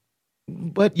anything,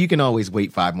 but you can always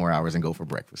wait 5 more hours and go for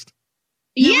breakfast.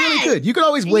 You really could. You could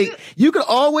always wait. You could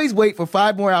always wait for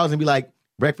 5 more hours and be like,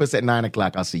 breakfast at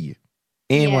 9:00. I'll see you.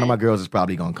 And one of my girls is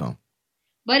probably going to come.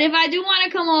 But if I do want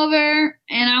to come over,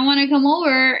 and I want to come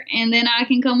over, and then I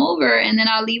can come over, and then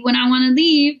I'll leave when I want to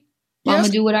leave. Yes. I'm going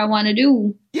to do what I want to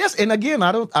do. Yes. And again,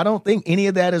 I don't think any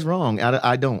of that is wrong.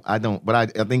 I don't. But I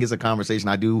think it's a conversation.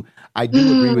 I do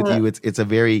agree with you.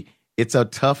 It's a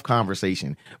tough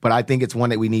conversation, but I think it's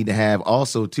one that we need to have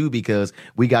also too, because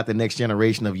we got the next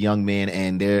generation of young men,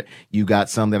 and you got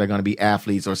some that are going to be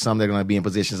athletes, or some that are going to be in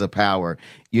positions of power,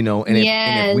 and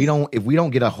if we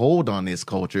don't get a hold on this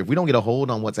culture, if we don't get a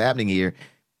hold on what's happening here,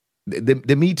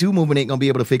 the Me Too movement ain't going to be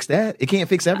able to fix that. It can't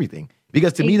fix everything,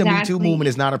 because to me, the Me Too movement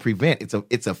is not a prevent.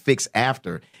 It's a fix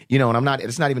after, and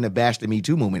it's not even a bash the Me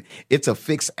Too movement. It's a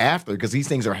fix after, because these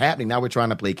things are happening. Now we're trying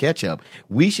to play catch up.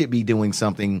 We should be doing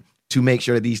something to make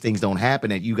sure that these things don't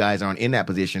happen, that you guys aren't in that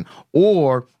position.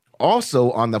 Or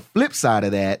also on the flip side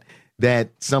of that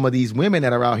some of these women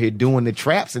that are out here doing the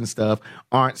traps and stuff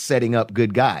aren't setting up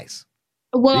good guys.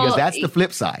 Well, because that's the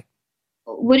flip side.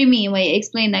 What do you mean? Wait,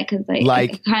 explain that, because I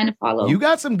kind of follow. You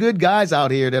got some good guys out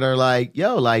here that are like,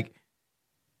 yo,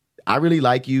 I really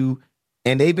like you.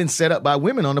 And they've been set up by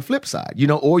women on the flip side,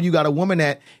 or you got a woman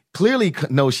that clearly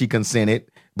knows she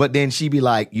consented, but then she be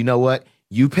like, you know what?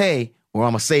 You pay, or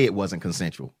I'm going to say it wasn't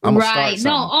consensual. I'm gonna start something.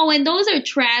 No. Oh, and those are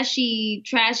trashy,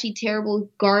 terrible,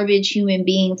 garbage human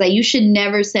beings. You should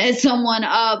never set someone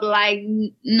up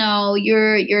no,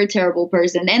 you're a terrible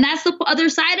person. And that's the other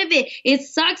side of it. It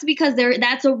sucks, because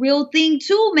that's a real thing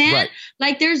too, man.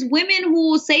 Right. There's women who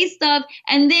will say stuff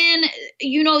and then,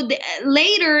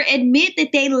 later admit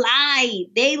that they lied.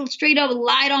 They straight up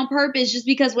lied on purpose, just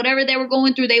because whatever they were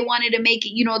going through, they wanted to make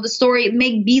it, the story,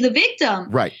 be the victim.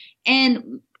 Right.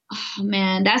 And oh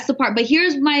man, that's the part. But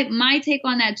here's my take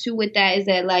on that too with that, is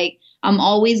that I'm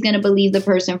always going to believe the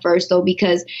person first, though,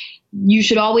 because you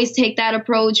should always take that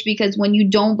approach, because when you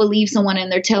don't believe someone and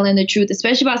they're telling the truth,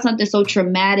 especially about something so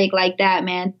traumatic like that,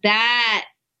 man, that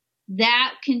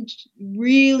that can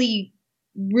really,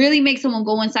 really make someone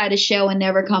go inside a shell and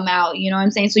never come out. You know what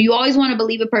I'm saying? So you always want to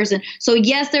believe a person. So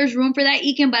yes, there's room for that,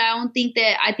 Ekin, but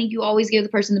I think you always give the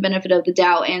person the benefit of the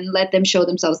doubt and let them show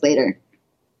themselves later.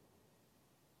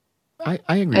 I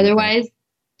agree. Otherwise,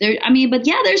 there's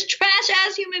trash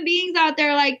ass human beings out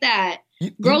there like that.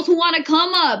 Girls who want to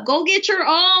come up, go get your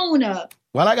own.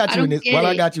 While I got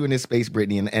you in this space,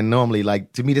 Brittany, and normally,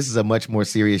 like, to me, this is a much more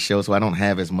serious show, so I don't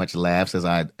have as much laughs as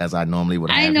I normally would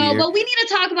have. I know, here. But we need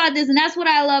to talk about this, and that's what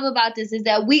I love about this, is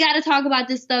that we got to talk about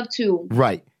this stuff too.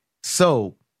 Right.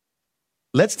 So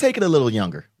let's take it a little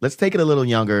younger. Let's take it a little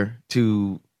younger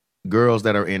to girls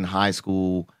that are in high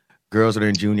school, girls that are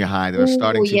in junior high that are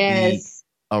starting to be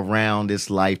around this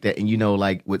life that, and you know,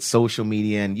 like with social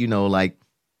media and, you know, like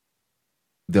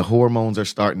the hormones are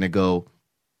starting to go.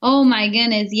 Oh my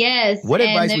goodness, yes. What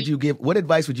advice would you give? What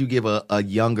advice would you give a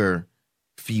younger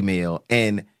female?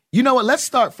 And you know what? Let's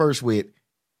start first with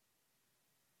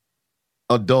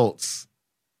adults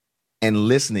and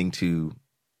listening to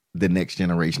the next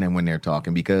generation and when they're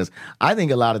talking, because I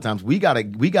think a lot of times we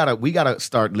gotta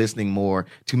start listening more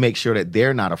to make sure that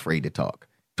they're not afraid to talk.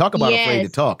 Talk about afraid to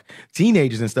talk.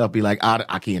 Teenagers and stuff be like,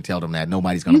 I can't tell them that.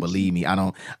 Nobody's gonna believe me. I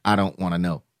don't want to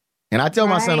know. And I tell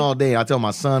my son all day, I tell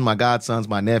my son, my godsons,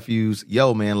 my nephews,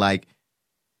 yo, man, like,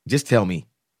 just tell me.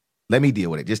 Let me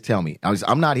deal with it. Just tell me.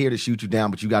 I'm not here to shoot you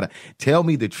down, but you got to tell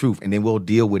me the truth, and then we'll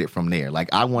deal with it from there.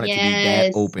 Like, I want it to be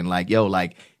that open. Like, yo,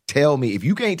 like, tell me. If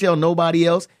you can't tell nobody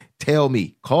else, tell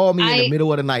me. Call me in the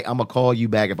middle of the night. I'm going to call you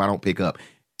back if I don't pick up.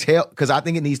 Because I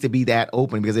think it needs to be that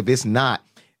open, because if it's not,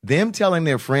 them telling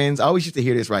their friends, I always used to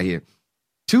hear this right here.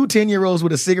 2 10-year-olds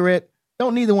with a cigarette,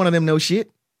 don't neither one of them know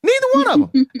shit. Neither one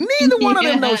of them. Neither one of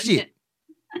them know shit.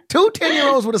 2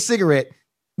 10-year-olds with a cigarette,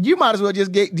 you might as well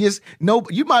just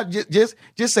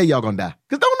say y'all gonna die.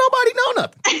 Because don't nobody know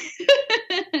nothing.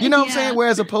 You know what I'm saying?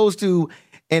 Whereas opposed to,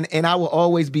 and I will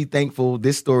always be thankful.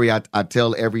 This story I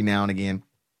tell every now and again,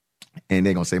 and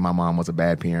they're gonna say my mom was a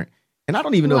bad parent. And I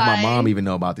don't even know if my mom even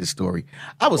know about this story.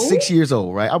 I was 6 years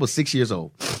old, right? I was 6 years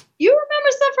old. You remember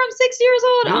stuff from 6 years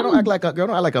old? Girl, don't act like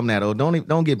I'm that old. Don't get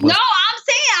busted. No, I'm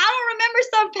saying I don't remember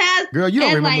stuff past. Girl, you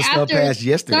don't remember stuff past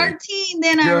yesterday. 13,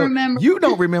 then I remember. You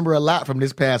don't remember a lot from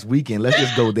this past weekend. Let's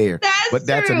just go there.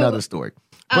 That's another story.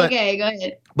 Okay, go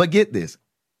ahead. But get this.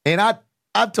 And I've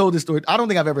told this story. I don't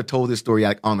think I've ever told this story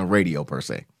like on the radio per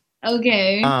se.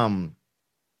 Okay. I'm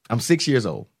 6 years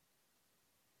old.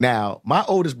 Now, my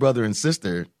oldest brother and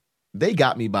sister, they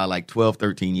got me by like 12,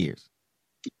 13 years.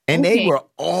 And they were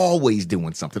always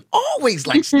doing something. Always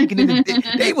like sneaking in.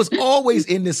 They was always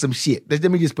into some shit. Let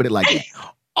me just put it like that.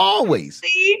 Always.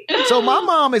 See? So my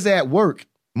mom is at work.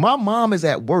 They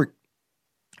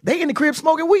in the crib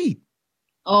smoking weed.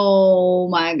 Oh,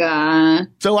 my God.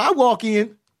 So I walk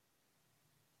in.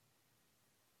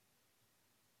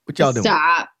 What y'all doing?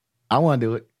 Stop. I want to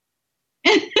do it.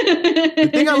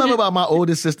 The thing I love about my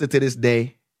oldest sister to this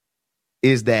day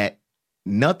is that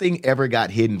nothing ever got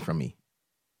hidden from me.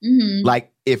 Mm-hmm.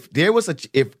 Like if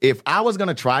I was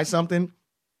gonna try something,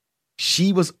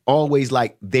 she was always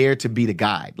like there to be the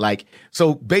guide. Like,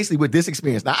 so basically with this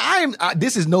experience, now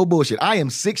this is no bullshit. I am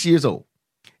 6 years old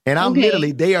and I'm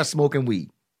literally, they are smoking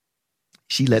weed.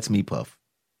 She lets me puff.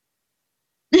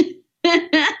 She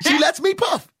lets me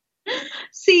puff.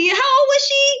 See, how old was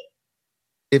she?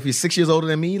 If he's 6 years older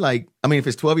than me, if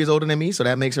it's 12 years older than me, so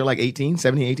that makes her like 18,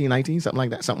 17, 18, 19, something like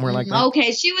that, somewhere like that.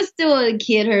 Okay, she was still a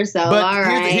kid herself. But all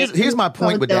right. Here's my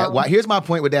point with that.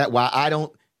 Why I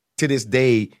don't, to this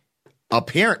day, a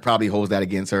parent probably holds that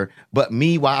against her, but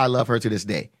me, why I love her to this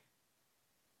day.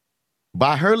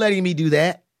 By her letting me do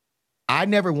that, I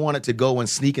never wanted to go and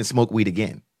sneak and smoke weed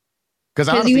again.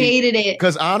 Because you hated it.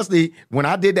 Because honestly, when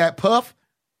I did that puff,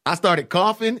 I started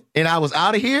coughing and I was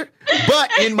out of here.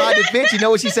 But in my defense, you know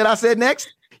what she said I said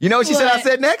next? You know what she said I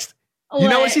said next? You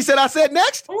know what she said I said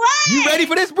next? What? You ready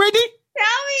for this, Brittany? Tell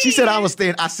me. She said I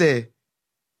said,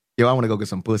 yo, I want to go get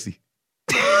some pussy.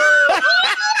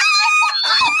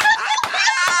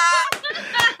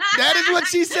 That is what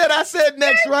she said I said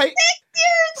next, right?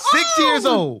 6 years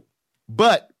old.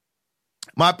 But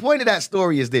my point of that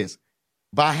story is this.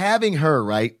 By having her,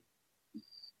 right?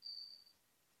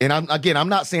 And I'm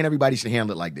not saying everybody should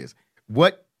handle it like this.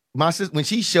 What my sister, when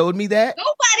she showed me that,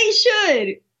 nobody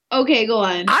should. Okay, go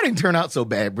on. I didn't turn out so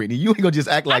bad, Brittany. You ain't gonna just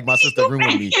act like my sister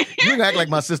ruined me. You ain't gonna act like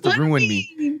my sister ruined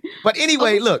me. But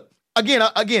anyway, look,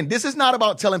 again, this is not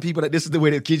about telling people that this is the way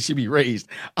that kids should be raised.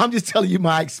 I'm just telling you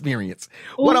my experience.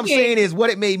 What I'm saying is, what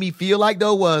it made me feel like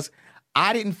though was,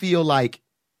 I didn't feel like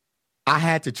I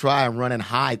had to try and run and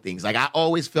hide things. Like I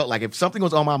always felt like if something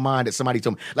was on my mind that somebody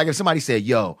told me, like if somebody said,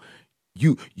 yo,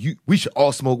 we should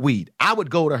all smoke weed. I would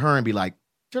go to her and be like,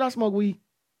 should I smoke weed?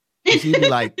 And she'd be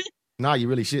like, nah, you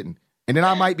really shouldn't. And then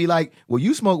I might be like, well,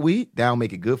 you smoke weed. That'll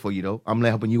make it good for you, though. I'm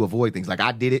helping you avoid things. Like,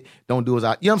 I did it. Don't do as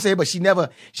I, you know what I'm saying? But she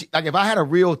like, if I had a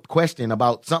real question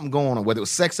about something going on, whether it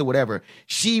was sex or whatever,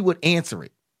 she would answer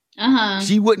it.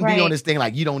 She wouldn't be on this thing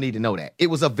like, you don't need to know that. It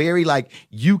was a very, like,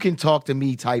 you can talk to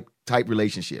me type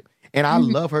relationship. And I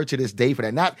love her to this day for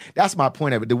that. That's my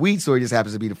point of it. The weed story just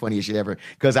happens to be the funniest shit ever.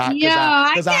 Because I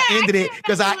ended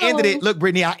it. Look,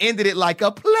 Brittany, I ended it like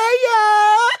a player.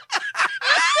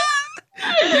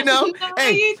 You know,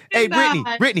 hey,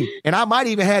 Brittany, and I might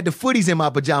even had the footies in my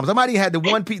pajamas. I might even had the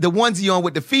onesie on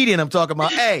with the feet in. I'm talking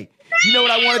about, hey, you know what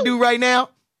I want to do right now?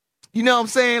 You know what I'm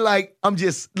saying? Like,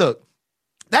 look,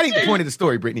 that ain't the point of the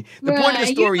story, Brittany. The point of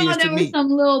the story is to me. There were some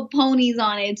little ponies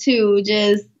on it too,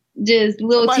 just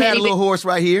little. I might have a little horse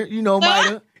right here, you know, might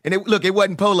have. And it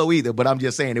wasn't polo either, but I'm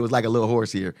just saying it was like a little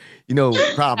horse here, you know,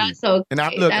 probably. That's okay. And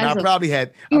I probably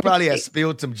had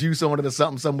spilled some juice on it or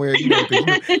something somewhere, you know, 'cause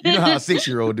you know how a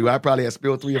 6-year-old do. I probably had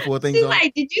spilled 3 or 4 things She's on.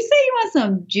 Like, did you say you want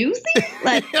some juicy?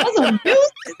 Like, want some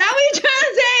juice? Is that what you're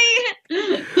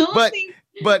trying to say?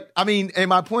 But I mean, and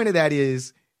my point of that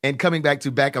is, and coming back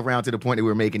around to the point that we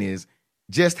were making is,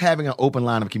 just having an open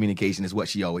line of communication is what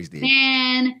she always did.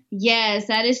 Man, yes,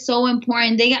 that is so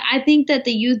important. I think that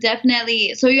the youth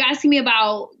definitely. So you're asking me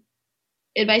about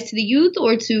advice to the youth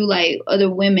or to like other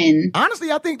women?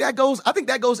 Honestly, I think that goes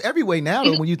every way now.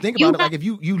 Though, when you think about it, like if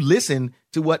you listen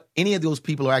to what any of those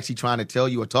people are actually trying to tell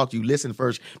you or talk to you, listen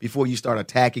first before you start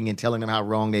attacking and telling them how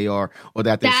wrong they are or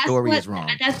that their story is wrong.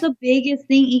 That's the biggest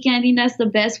thing, Ekin. I think that's the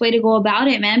best way to go about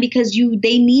it, man, because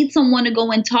they need someone to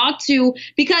go and talk to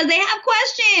because they have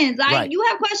questions. Like right. You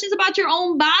have questions about your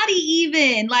own body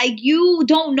even. Like you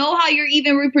don't know how your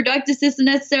even reproductive system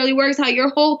necessarily works, how your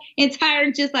whole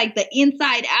entire just like the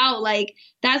inside out, like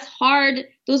that's hard.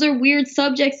 Those are weird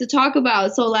subjects to talk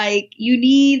about. So like you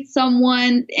need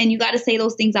someone and you got to say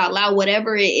those things out loud,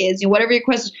 whatever it is, whatever your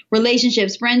questions,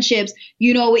 relationships, friendships,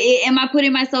 am I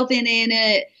putting myself in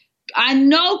it? I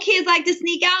know kids like to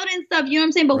sneak out and stuff, you know what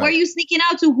I'm saying? But right. Where are you sneaking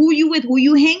out to? Who you with? Who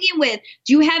you hanging with?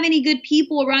 Do you have any good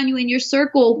people around you in your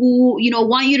circle who,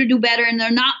 want you to do better? And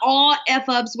they're not all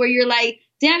F-ups where you're like,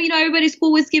 damn, everybody's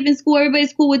cool with skipping school.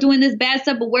 Everybody's cool with doing this bad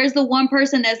stuff. But where's the one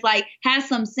person that's like, has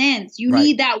some sense? You right.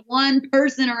 need that one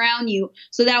person around you.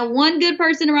 So that one good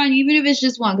person around you, even if it's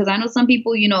just one, because I know some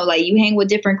people, like you hang with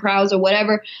different crowds or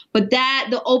whatever, but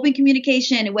the open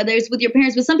communication, whether it's with your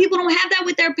parents, but some people don't have that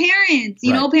with their parents.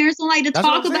 Right. Parents don't like to that's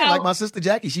talk about. Like my sister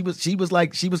Jackie, she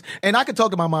was, and I could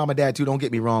talk to my mom and dad too, don't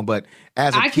get me wrong, but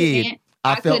as a kid,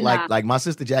 I felt like my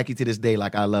sister Jackie to this day,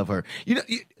 like I love her.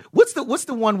 What's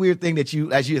the one weird thing that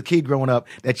you, as you a kid growing up,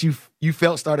 that you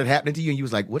felt started happening to you, and you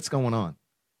was like, what's going on?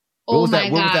 What was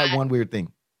that one weird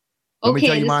thing? Let me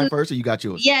tell you mine first, or you got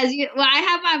yours? Yes, well, I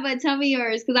have mine, but tell me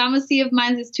yours because I'm gonna see if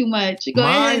mine is too much. Go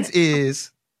ahead. Mine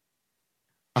is,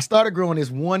 I started growing this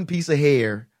one piece of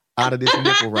hair out of this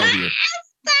nipple right here.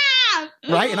 Stop.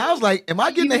 Right, and I was like, am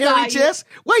I getting a hairy chest?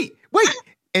 Wait.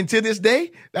 And to this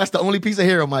day, that's the only piece of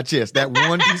hair on my chest. That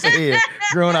one piece of hair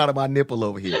growing out of my nipple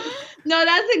over here. No,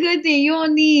 that's a good thing. You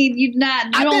don't need,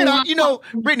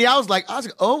 Brittany, I was like,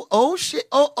 oh shit,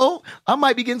 I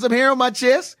might be getting some hair on my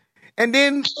chest. And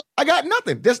then I got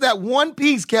nothing. Just that one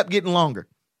piece kept getting longer.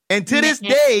 And to this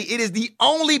day, it is the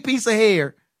only piece of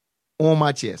hair on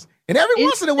my chest. And every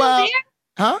once in a while,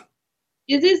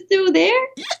 is it still there?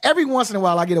 Yeah, every once in a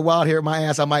while I get a wild hair in my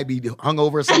ass. I might be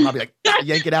hungover or something. I'll be like,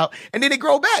 yank it out. And then it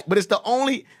grow back. But it's the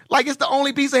only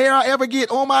piece of hair I ever get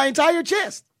on my entire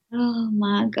chest. Oh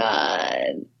my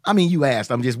God. I mean, you asked.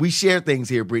 We share things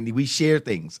here, Brittany. We share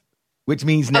things. Which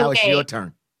means now it's your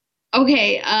turn.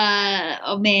 Okay.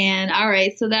 Oh man. All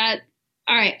right. All right.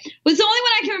 Well, it's the only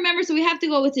one I can remember, so we have to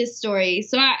go with this story.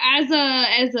 So as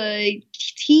a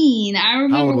teen, I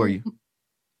remember. How old were you?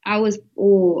 I was,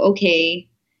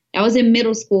 I was in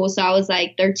middle school, so I was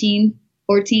like 13,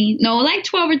 14. No, like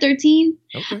 12 or 13.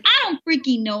 Okay. I don't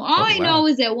freaking know. All I know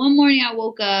is that one morning I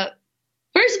woke up.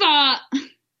 First of all,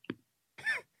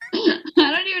 I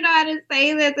don't even know how to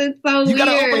say this. It's so weird. You got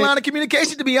an open line of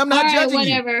communication to me. I'm not judging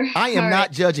you. I am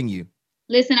not judging you.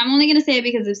 Listen, I'm only going to say it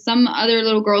because if some other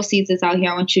little girl sees this out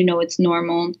here, I want you to know it's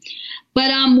normal. But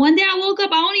one day I woke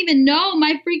up, I don't even know,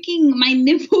 my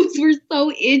nipples were so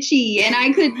itchy and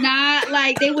I could not,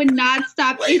 they would not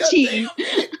stop itching.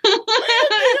 Wait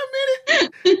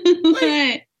a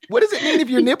minute. What does it mean if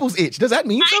your nipples itch? Does that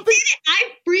mean something?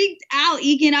 I freaked out,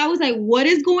 Ekin. I was like, what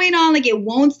is going on? Like, it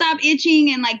won't stop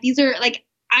itching. And these are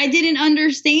I didn't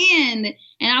understand.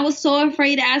 And I was so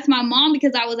afraid to ask my mom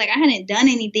because I was like, I hadn't done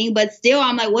anything, but still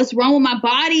I'm like, what's wrong with my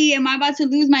body? Am I about to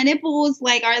lose my nipples?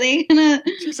 Like, are they gonna?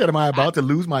 She said, am I about to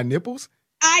lose my nipples?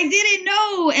 I didn't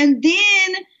know. And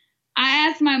then I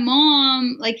asked my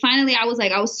mom, like, finally I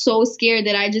was so scared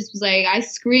that I just was like, I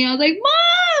screamed. I was like,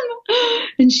 Mom!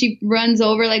 And she runs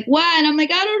over like, what? And I'm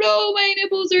like, I don't know. My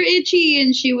nipples are itchy.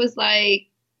 And she was like,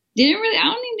 I don't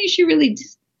even think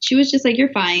she was just like,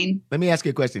 you're fine. Let me ask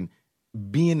you a question.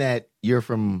 Being that you're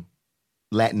from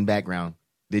Latin background,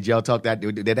 did y'all talk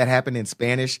did that happen in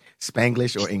Spanish,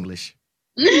 Spanglish, or English?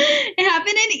 It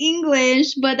happened in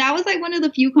English, but that was like one of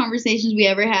the few conversations we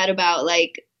ever had about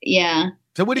like, yeah.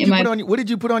 So what did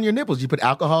you put on your nipples? You put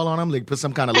alcohol on them? Like put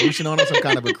some kind of lotion on them, some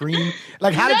kind of a cream?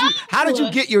 Like how did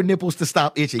you get your nipples to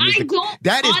stop itching?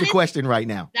 That is the question right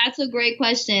now. That's a great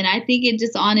question. I think it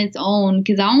just on its own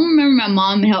because I don't remember my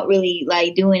mom helped really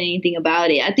like doing anything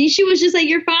about it. I think she was just like,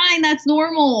 "You're fine. That's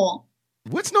normal."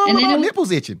 What's normal about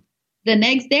nipples itching? The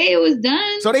next day it was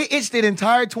done. So they itched the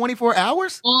entire 24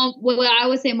 hours? Well, I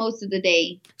would say most of the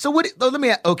day. So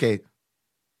okay.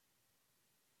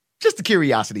 Just a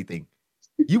curiosity thing.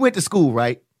 You went to school,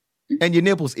 right? And your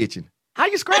nipples itching. How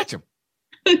you scratch them?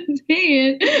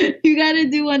 Man, you got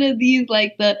to do one of these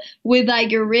with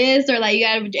like your wrist or like you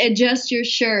got to adjust your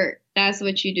shirt. That's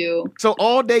what you do. So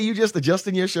all day you just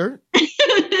adjusting your shirt?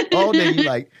 All day you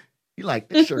like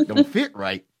this shirt don't fit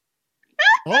right.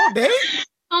 All day?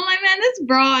 I'm like, man, this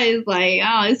bra is like,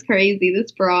 oh, it's crazy.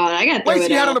 This bra, I got to throw it out. Wait, so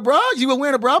you had on a bra? You were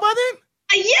wearing a bra by then?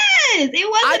 Yes, it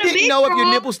wasn't I didn't know if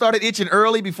your nipples started itching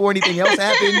early before anything else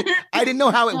happened. I didn't know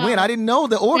how it went. I didn't know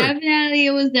the order. Definitely,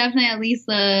 it was definitely at least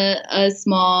a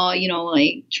small,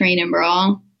 like training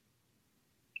bra.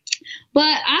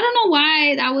 But I don't know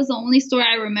why that was the only story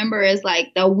I remember is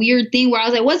like the weird thing where I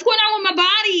was like, what's going on with my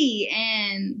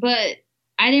body? But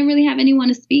I didn't really have anyone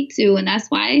to speak to, and that's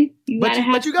why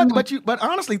But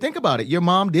honestly, think about it. Your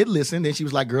mom did listen, then she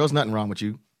was like, "Girls, nothing wrong with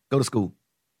you. Go to school."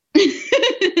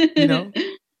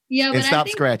 Yeah, and stop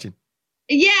scratching.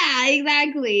 Yeah,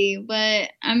 exactly. But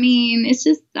I mean, it's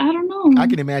just I don't know. I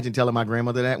can imagine telling my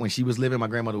grandmother that when she was living. My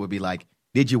grandmother would be like,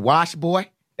 "Did you wash, boy?"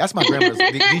 That's my grandmother's.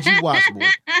 Did you wash, boy?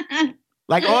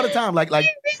 Like all the time. Like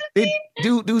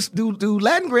do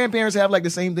Latin grandparents have like the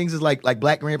same things as like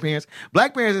black grandparents?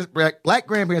 Black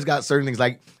grandparents got certain things.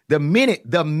 Like the minute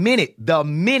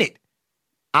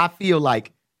I feel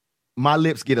like my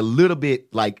lips get a little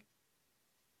bit like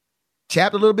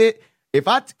chapped a little bit. If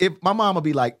my mom would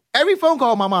be like, every phone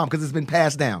call my mom, because it's been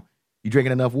passed down, you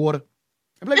drinking enough water?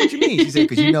 I'm like, what you mean? She said,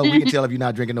 because we can tell if you're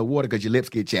not drinking no water because your lips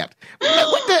get chapped. Like,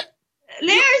 what the?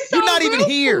 You're not even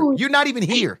here. You're not even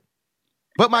here.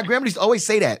 But my grandma used to always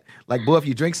say that. Like, boy, if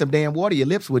you drink some damn water, your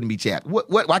lips wouldn't be chapped. What?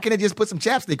 Why can't I just put some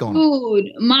chapstick on them?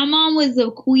 Dude, my mom was a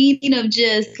queen of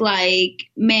just like,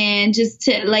 man,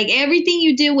 like everything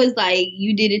you did was like,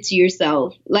 you did it to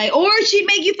yourself. Like, or she'd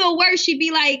make you feel worse. She'd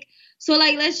be like, so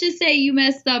like, let's just say you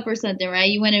messed up or something,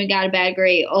 right? You went and got a bad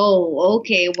grade. Oh,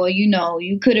 okay. Well,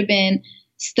 you could have been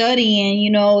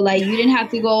studying, like you didn't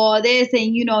have to go all this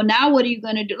and, now what are you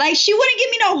going to do? Like, she wouldn't give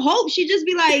me no hope. She'd just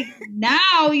be like,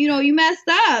 now, you messed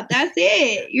up. That's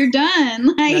it. You're done.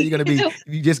 Like, now you're going to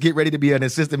you just get ready to be an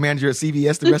assistant manager at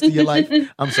CVS the rest of your life.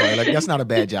 I'm sorry. Like, that's not a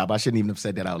bad job. I shouldn't even have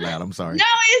said that out loud. I'm sorry. No,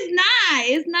 it's not.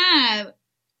 It's not.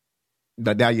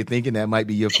 But now you're thinking that might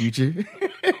be your future?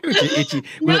 With your itchy,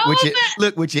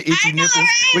 with your itchy nipples, right?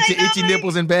 With your itchy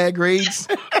nipples and bad grades.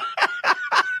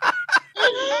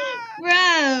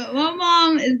 Bruh, my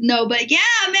mom is but yeah,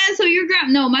 man. So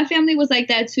my family was like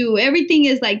that too. Everything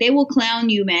is like they will clown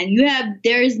you, man.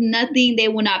 There's nothing they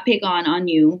will not pick on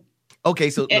you. Okay,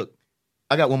 so look,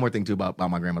 I got one more thing too about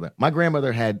my grandmother. My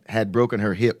grandmother had broken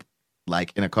her hip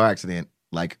like in a car accident,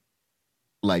 like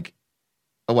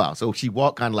a while. So she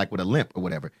walked kind of like with a limp or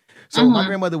whatever. So my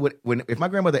grandmother if my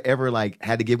grandmother ever like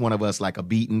had to give one of us like a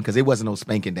beating, because it wasn't no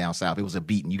spanking down south, it was a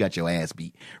beating. You got your ass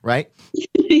beat, right?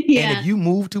 Yeah. And if you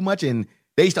move too much, and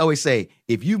they used to always say,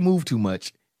 if you move too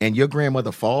much and your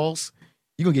grandmother falls,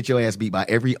 you're gonna get your ass beat by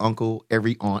every uncle,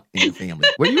 every aunt in your family.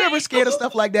 Were you ever scared of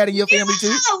stuff like that in your family too?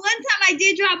 One time I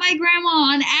did drop my grandma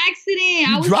on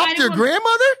accident. You dropped your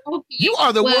grandmother? Okay. You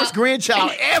are the worst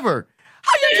grandchild ever.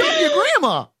 How you drop your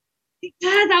grandma?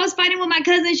 Because I was fighting with my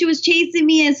cousin. She was chasing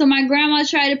me. And so my grandma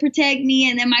tried to protect me.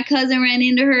 And then my cousin ran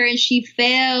into her and she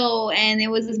fell. And it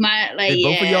was just Did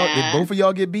both of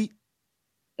y'all get beat?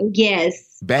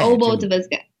 Yes. Bad, both of us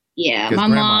got. Yeah, my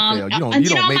mom. You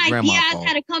don't make grandma fall.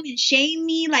 Had to come and shame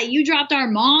me. Like, you dropped our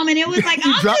mom. And it was like,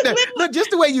 Look, just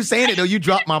the way you saying it, though, you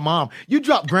dropped my mom. You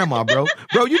dropped grandma, bro.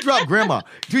 Bro, you dropped grandma.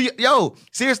 Yo,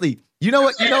 seriously. You know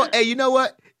what? Hey, you know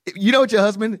what? You know what, your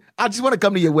husband? I just want to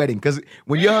come to your wedding because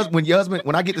when your husband,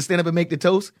 when I get to stand up and make the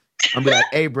toast, I'm be like,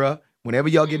 hey, bro, whenever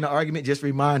y'all get in an argument, just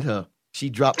remind her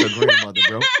she dropped her grandmother,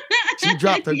 bro. She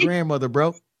dropped her grandmother,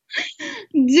 bro.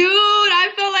 Dude, I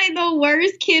feel like the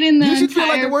worst kid in the You should feel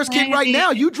like the worst planet. kid right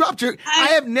now. You dropped your. I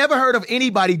have never heard of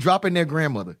anybody dropping their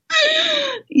grandmother.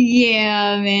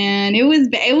 Yeah, man, it was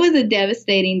a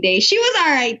devastating day. She was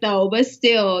all right though, but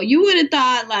still, you would have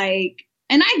thought like.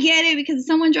 And I get it because if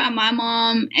someone dropped my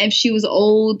mom, if she was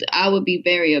old, I would be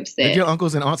very upset. Did your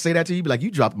uncles and aunts say that to you? Be like,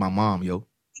 you dropped my mom, yo.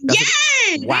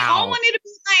 Yes! Wow. They all wanted to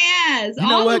beat my ass. You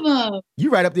know all what? of them.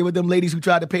 You right up there with them ladies who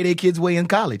tried to pay their kids' way in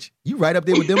college. You right up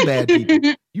there with them bad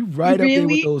people. You right up there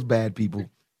with those bad people.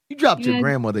 You dropped your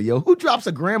grandmother, yo. Who drops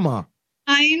a grandma?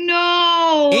 I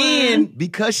know. And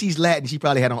because she's Latin, she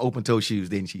probably had on open-toe shoes,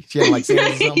 didn't she? She had like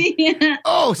sandals or something? Yeah.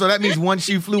 Oh, so that means one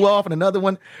shoe flew off and another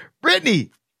one. Brittany,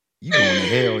 you going to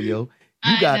hell, yo.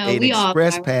 You got an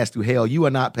express pass to hell. You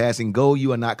are not passing go.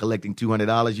 You are not collecting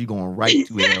 $200. You going right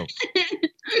to hell.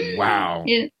 Wow.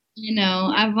 I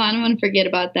don't want to forget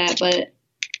about that, but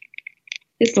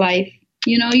it's life.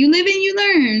 You know, you live and you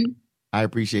learn. I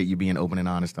appreciate you being open and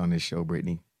honest on this show,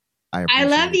 Brittany. I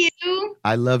love you.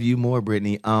 I love you more,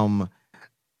 Brittany.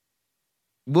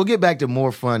 We'll get back to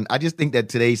more fun. I just think that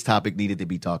today's topic needed to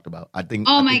be talked about. I think.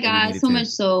 Oh my God, so much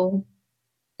so.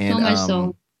 And, so much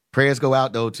so. Prayers go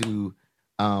out though to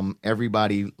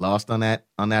everybody lost on that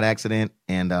accident,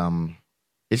 and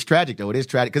it's tragic though. It is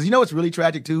tragic because you know what's really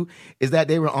tragic too is that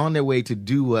they were on their way to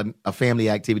do a family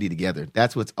activity together.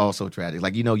 That's what's also tragic.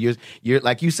 Like you're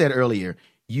like you said earlier.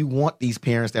 You want these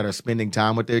parents that are spending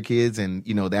time with their kids and,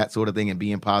 you know, that sort of thing and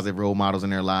being positive role models in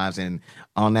their lives. And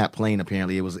on that plane,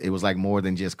 apparently, it was like more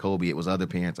than just Kobe. It was other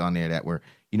parents on there that were,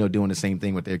 you know, doing the same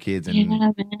thing with their kids. And, yeah,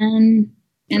 man.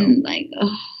 And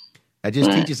that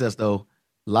just teaches us, though,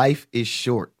 life is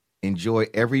short. Enjoy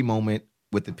every moment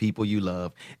with the people you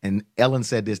love. And Ellen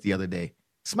said this the other day.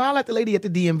 Smile at the lady at the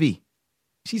DMV.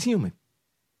 She's human.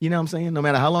 You know what I'm saying? No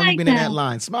matter how long you've been in that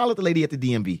line, smile at the lady at the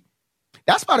DMV.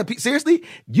 That's why seriously,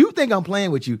 you think I'm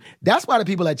playing with you. That's why the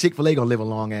people at Chick-fil-A gonna live a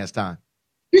long ass time.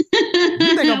 You think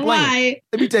I'm playing? Why?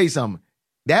 Let me tell you something.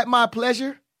 That my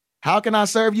pleasure. How can I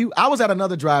serve you? I was at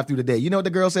another drive-through today. You know what the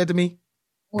girl said to me?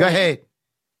 What? Go ahead.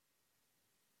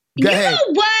 You know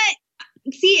what?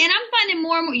 See, and I'm finding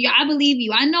more and more. Yeah, I believe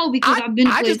you. I know because I've been.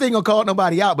 I just ain't gonna call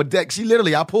nobody out. But she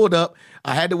literally, I pulled up.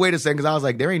 I had to wait a second because I was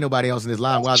like, there ain't nobody else in this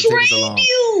line. Why is it taking so long?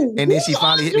 You. And then she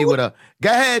finally hit me with a, go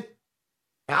ahead.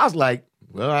 I was like,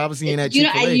 well, I was seeing that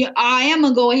Chick-fil-A. I am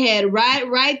gonna go ahead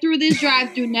right through this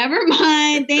drive-through. Never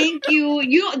mind. Thank you.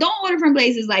 You don't order from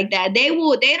places like that. They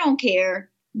don't care.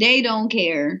 They don't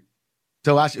care.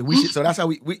 So so that's how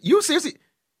you seriously.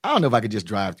 I don't know if I could just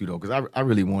drive through though, because I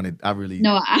really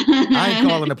No, I ain't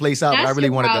calling the place out, but I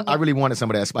really wanted some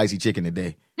of that spicy chicken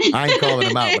today. I ain't calling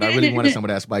them out, but I really wanted some of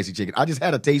that spicy chicken. I just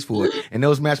had a taste for it. And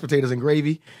those mashed potatoes and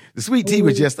gravy, the sweet tea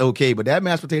was just okay, but that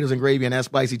mashed potatoes and gravy and that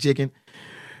spicy chicken,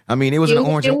 I mean, it was in an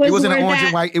orange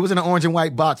and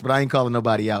white box, but I ain't calling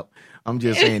nobody out. I'm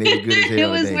just saying it was good as hell. It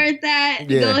was worth that.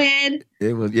 Yeah. Go ahead.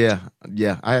 It was, yeah.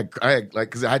 I had like,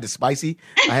 cause I had the spicy.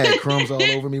 I had crumbs all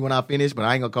over me when I finished, but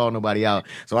I ain't gonna call nobody out.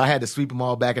 So I had to sweep them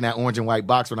all back in that orange and white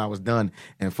box when I was done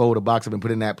and fold the box up and put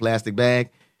it in that plastic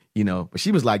bag, you know. But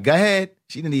she was like, go ahead.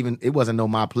 She didn't even, it wasn't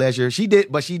my pleasure. She did,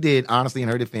 honestly, in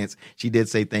her defense, she did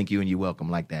say thank you and you're welcome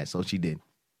like that. So she did.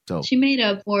 So she made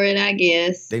up for it, I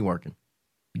guess. They working.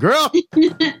 Girl.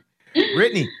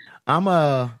 Brittany, I'm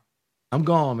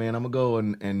gone, man. I'm gonna go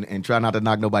and try not to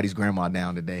knock nobody's grandma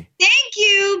down today. Thank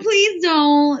you. Please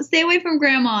don't. Stay away from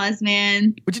grandmas,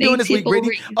 man. What you doing this week,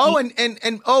 Brittany? Oh,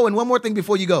 and one more thing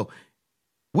before you go.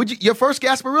 Your first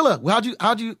Gasparilla?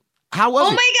 How was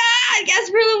it? Oh my God,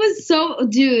 Gasparilla was so,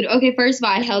 dude. Okay, first of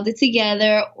all, I held it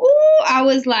together. Ooh, I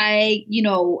was like, you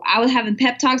know, I was having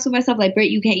pep talks with myself, like, Britt,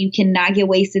 you cannot get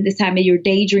wasted this time of your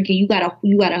day drinking. You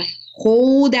gotta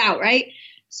hold out, right?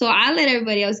 So I let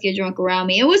everybody else get drunk around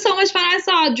me. It was so much fun. I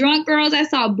saw drunk girls. I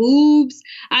saw boobs.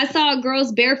 I saw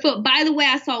girls barefoot. By the way,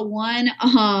 I saw one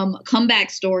comeback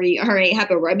story. All right,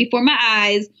 happened right before my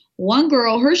eyes. One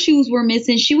girl, her shoes were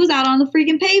missing. She was out on the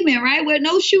freaking pavement, right, with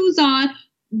no shoes on,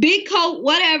 big coat,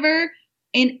 whatever.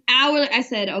 An hour, I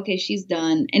said, okay, she's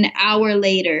done. An hour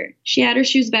later, she had her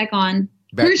shoes back on.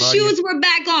 Her shoes were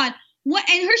back on. What?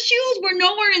 And her shoes were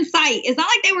nowhere in sight. It's not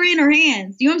like they were in her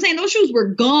hands. You know what I'm saying? Those shoes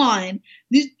were gone.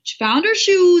 She found her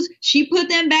shoes. She put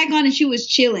them back on and she was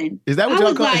chilling. Is that what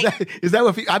y'all call? Is that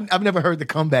what? I've never heard the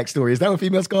comeback story. Is that what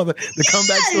females call the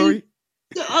comeback story?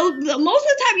 Most of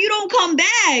the time you don't come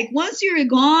back. Once you're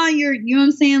gone, you know what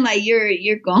I'm saying? Like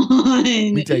you're gone.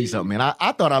 Let me tell you something, man.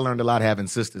 I thought I learned a lot having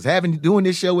sisters. Doing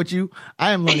this show with you,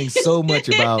 I am learning so much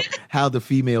about how the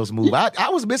females move. I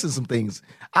was missing some things.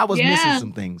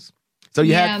 So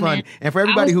you had fun. Man. And for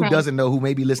everybody who doesn't know, who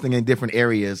may be listening in different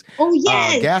areas,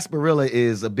 Gasparilla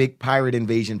is a big pirate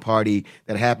invasion party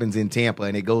that happens in Tampa,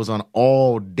 and it goes on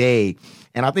all day.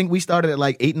 And I think we started at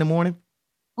like 8 in the morning.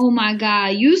 Oh my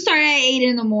God. You start at 8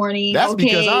 in the morning. That's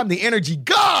because I'm the energy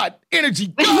god. Energy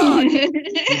god.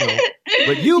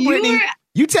 But you, Brittany,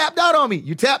 you tapped out on me.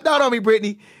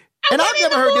 Brittany. And I've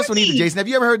never heard this one either, Jason. Have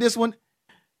you ever heard this one?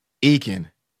 Ekin,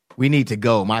 we need to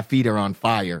go. My feet are on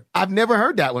fire. I've never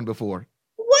heard that one before.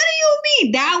 What do you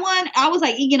mean? That one, I was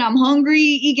like, Ekin, I'm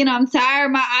hungry. Ekin, I'm tired.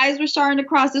 My eyes were starting to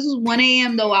cross. This was 1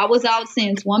 a.m. though. I was out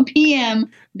since 1 p.m.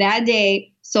 that day.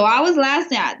 So I was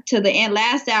last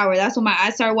hour. That's when my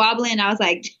eyes started wobbling. I was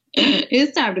like,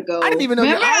 it's time to go. I didn't even know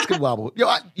your eyes could wobble.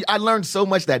 I learned so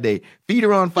much that day. Feet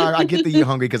are on fire. I get that you're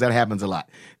hungry because that happens a lot.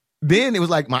 Then it was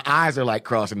like my eyes are like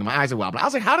crossing and my eyes are wobbling. I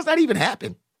was like, how does that even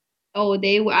happen? Oh,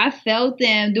 I felt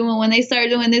them when they started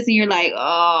doing this, and you're like,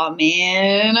 oh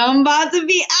man, I'm gonna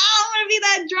be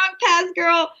that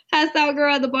drunk passed out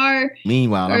girl at the bar.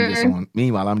 Meanwhile,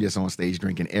 I'm just on stage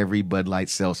drinking every Bud Light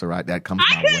seltzer that comes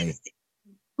my way.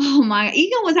 Oh my,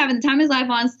 Ekin was having the time of his life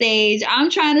on stage.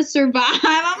 I'm trying to survive.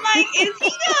 I'm like, is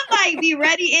he gonna be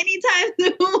ready anytime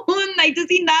soon? Like, does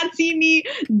he not see me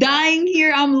dying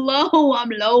here? I'm low,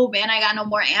 man. I got no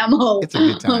more ammo. It's a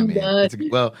good time, man.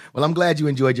 Well, I'm glad you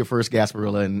enjoyed your first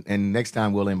Gasparilla, and next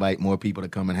time we'll invite more people to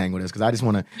come and hang with us because I just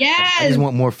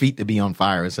want more feet to be on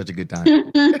fire. It's such a good time.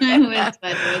 It's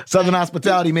fun. Southern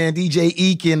Hospitality, man. DJ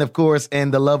Ekin, of course,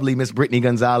 and the lovely Miss Brittany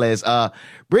Gonzalez.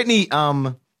 Brittany,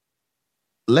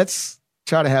 let's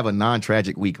try to have a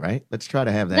non-tragic week, right? Let's try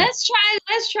to have that. Let's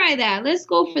try that. Let's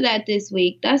go for that this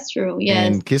week. That's true. Yes.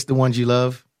 And kiss the ones you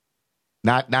love.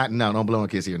 No, don't blow a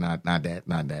kiss here. Not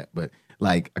that. But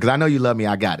like, because I know you love me.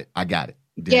 I got it.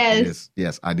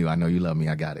 Yes, I do. I know you love me.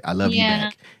 I got it. I love you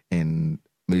back. And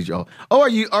are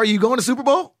you going to Super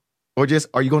Bowl or just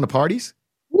are you going to parties?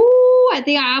 Ooh, I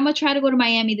think I'm gonna try to go to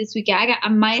Miami this weekend. I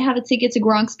might have a ticket to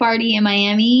Gronk's party in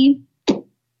Miami.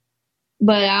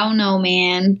 But I don't know,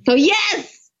 man. So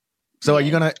yes. So are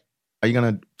you gonna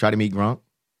try to meet Gronk?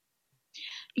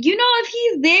 You know, if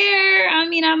he's there, I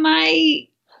mean, I might.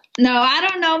 No, I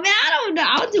don't know, man. I don't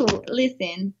know.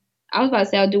 Listen, I was about to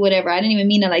say I'll do whatever. I didn't even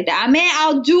mean it like that. I mean,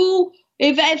 I'll do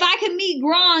if I can meet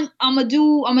Gronk. I'm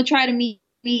gonna try to meet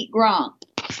Gronk.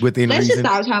 Let's just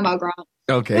stop talking about Gronk.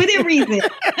 Okay. Within reason.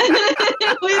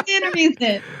 Within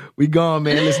reason. We gone,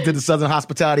 man. Listen to the Southern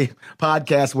Hospitality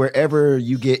Podcast wherever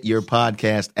you get your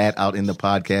podcast out in the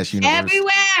podcast universe.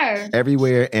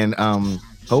 Everywhere. And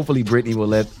hopefully Brittany will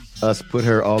let us put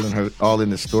her all in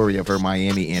the story of her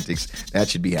Miami antics. That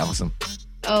should be awesome.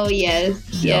 Oh yes.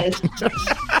 Yes.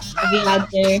 I'll be out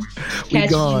there. We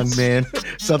gone, man.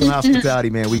 Southern Hospitality,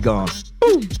 man. We gone.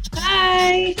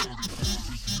 Bye.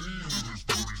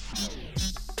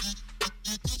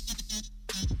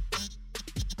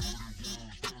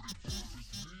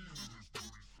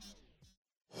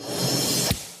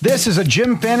 This is a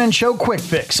Jim Fannin Show Quick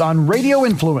Fix on Radio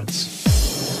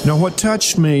Influence. Now, what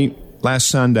touched me last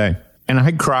Sunday, and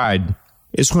I cried,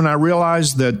 is when I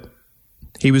realized that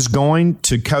he was going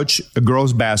to coach a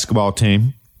girls' basketball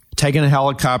team, taking a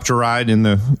helicopter ride in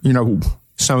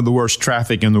some of the worst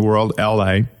traffic in the world,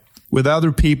 L.A., with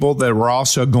other people that were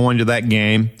also going to that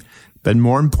game. But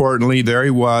more importantly, there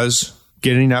he was,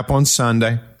 getting up on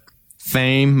Sunday.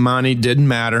 Fame, money, didn't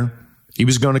matter. He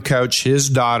was going to coach his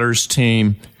daughter's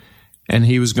team, and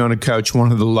he was going to coach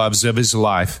one of the loves of his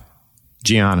life,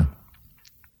 Gianna.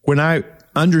 When I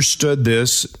understood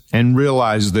this and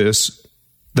realized this,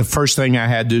 the first thing I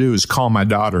had to do was call my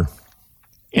daughter.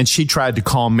 And she tried to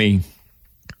call me.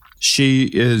 She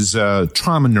is a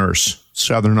trauma nurse,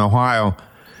 Southern Ohio.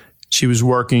 She was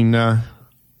working a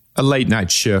late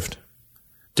night shift.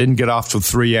 Didn't get off till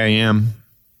 3 a.m.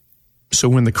 So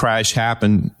when the crash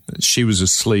happened, she was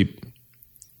asleep.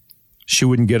 She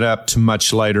wouldn't get up too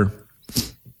much later.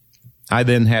 I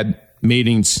then had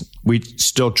meetings. We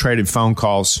still traded phone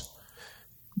calls,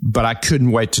 but I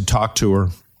couldn't wait to talk to her.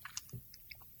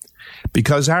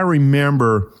 Because I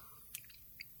remember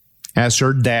as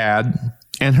her dad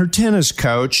and her tennis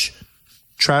coach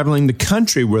traveling the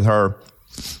country with her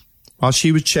while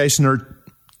she was chasing her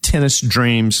tennis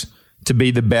dreams to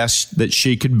be the best that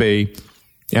she could be.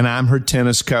 And I'm her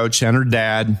tennis coach and her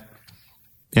dad.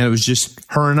 And it was just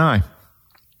her and I.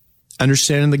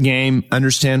 Understanding the game,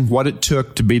 understand what it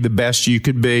took to be the best you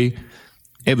could be.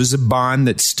 It was a bond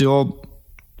that still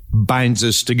binds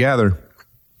us together.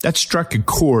 That struck a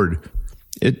chord.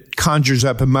 It conjures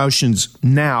up emotions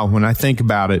now when I think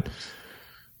about it.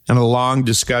 In a long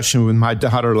discussion with my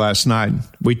daughter last night,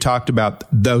 we talked about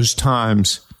those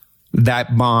times,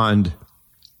 that bond,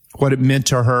 what it meant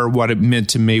to her, what it meant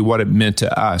to me, what it meant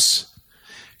to us.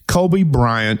 Kobe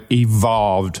Bryant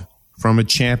evolved from a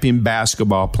champion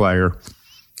basketball player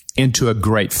into a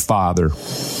great father.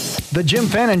 The Jim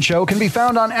Fannin Show can be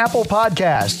found on Apple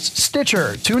Podcasts,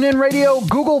 Stitcher, TuneIn Radio,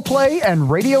 Google Play, and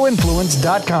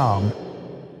RadioInfluence.com.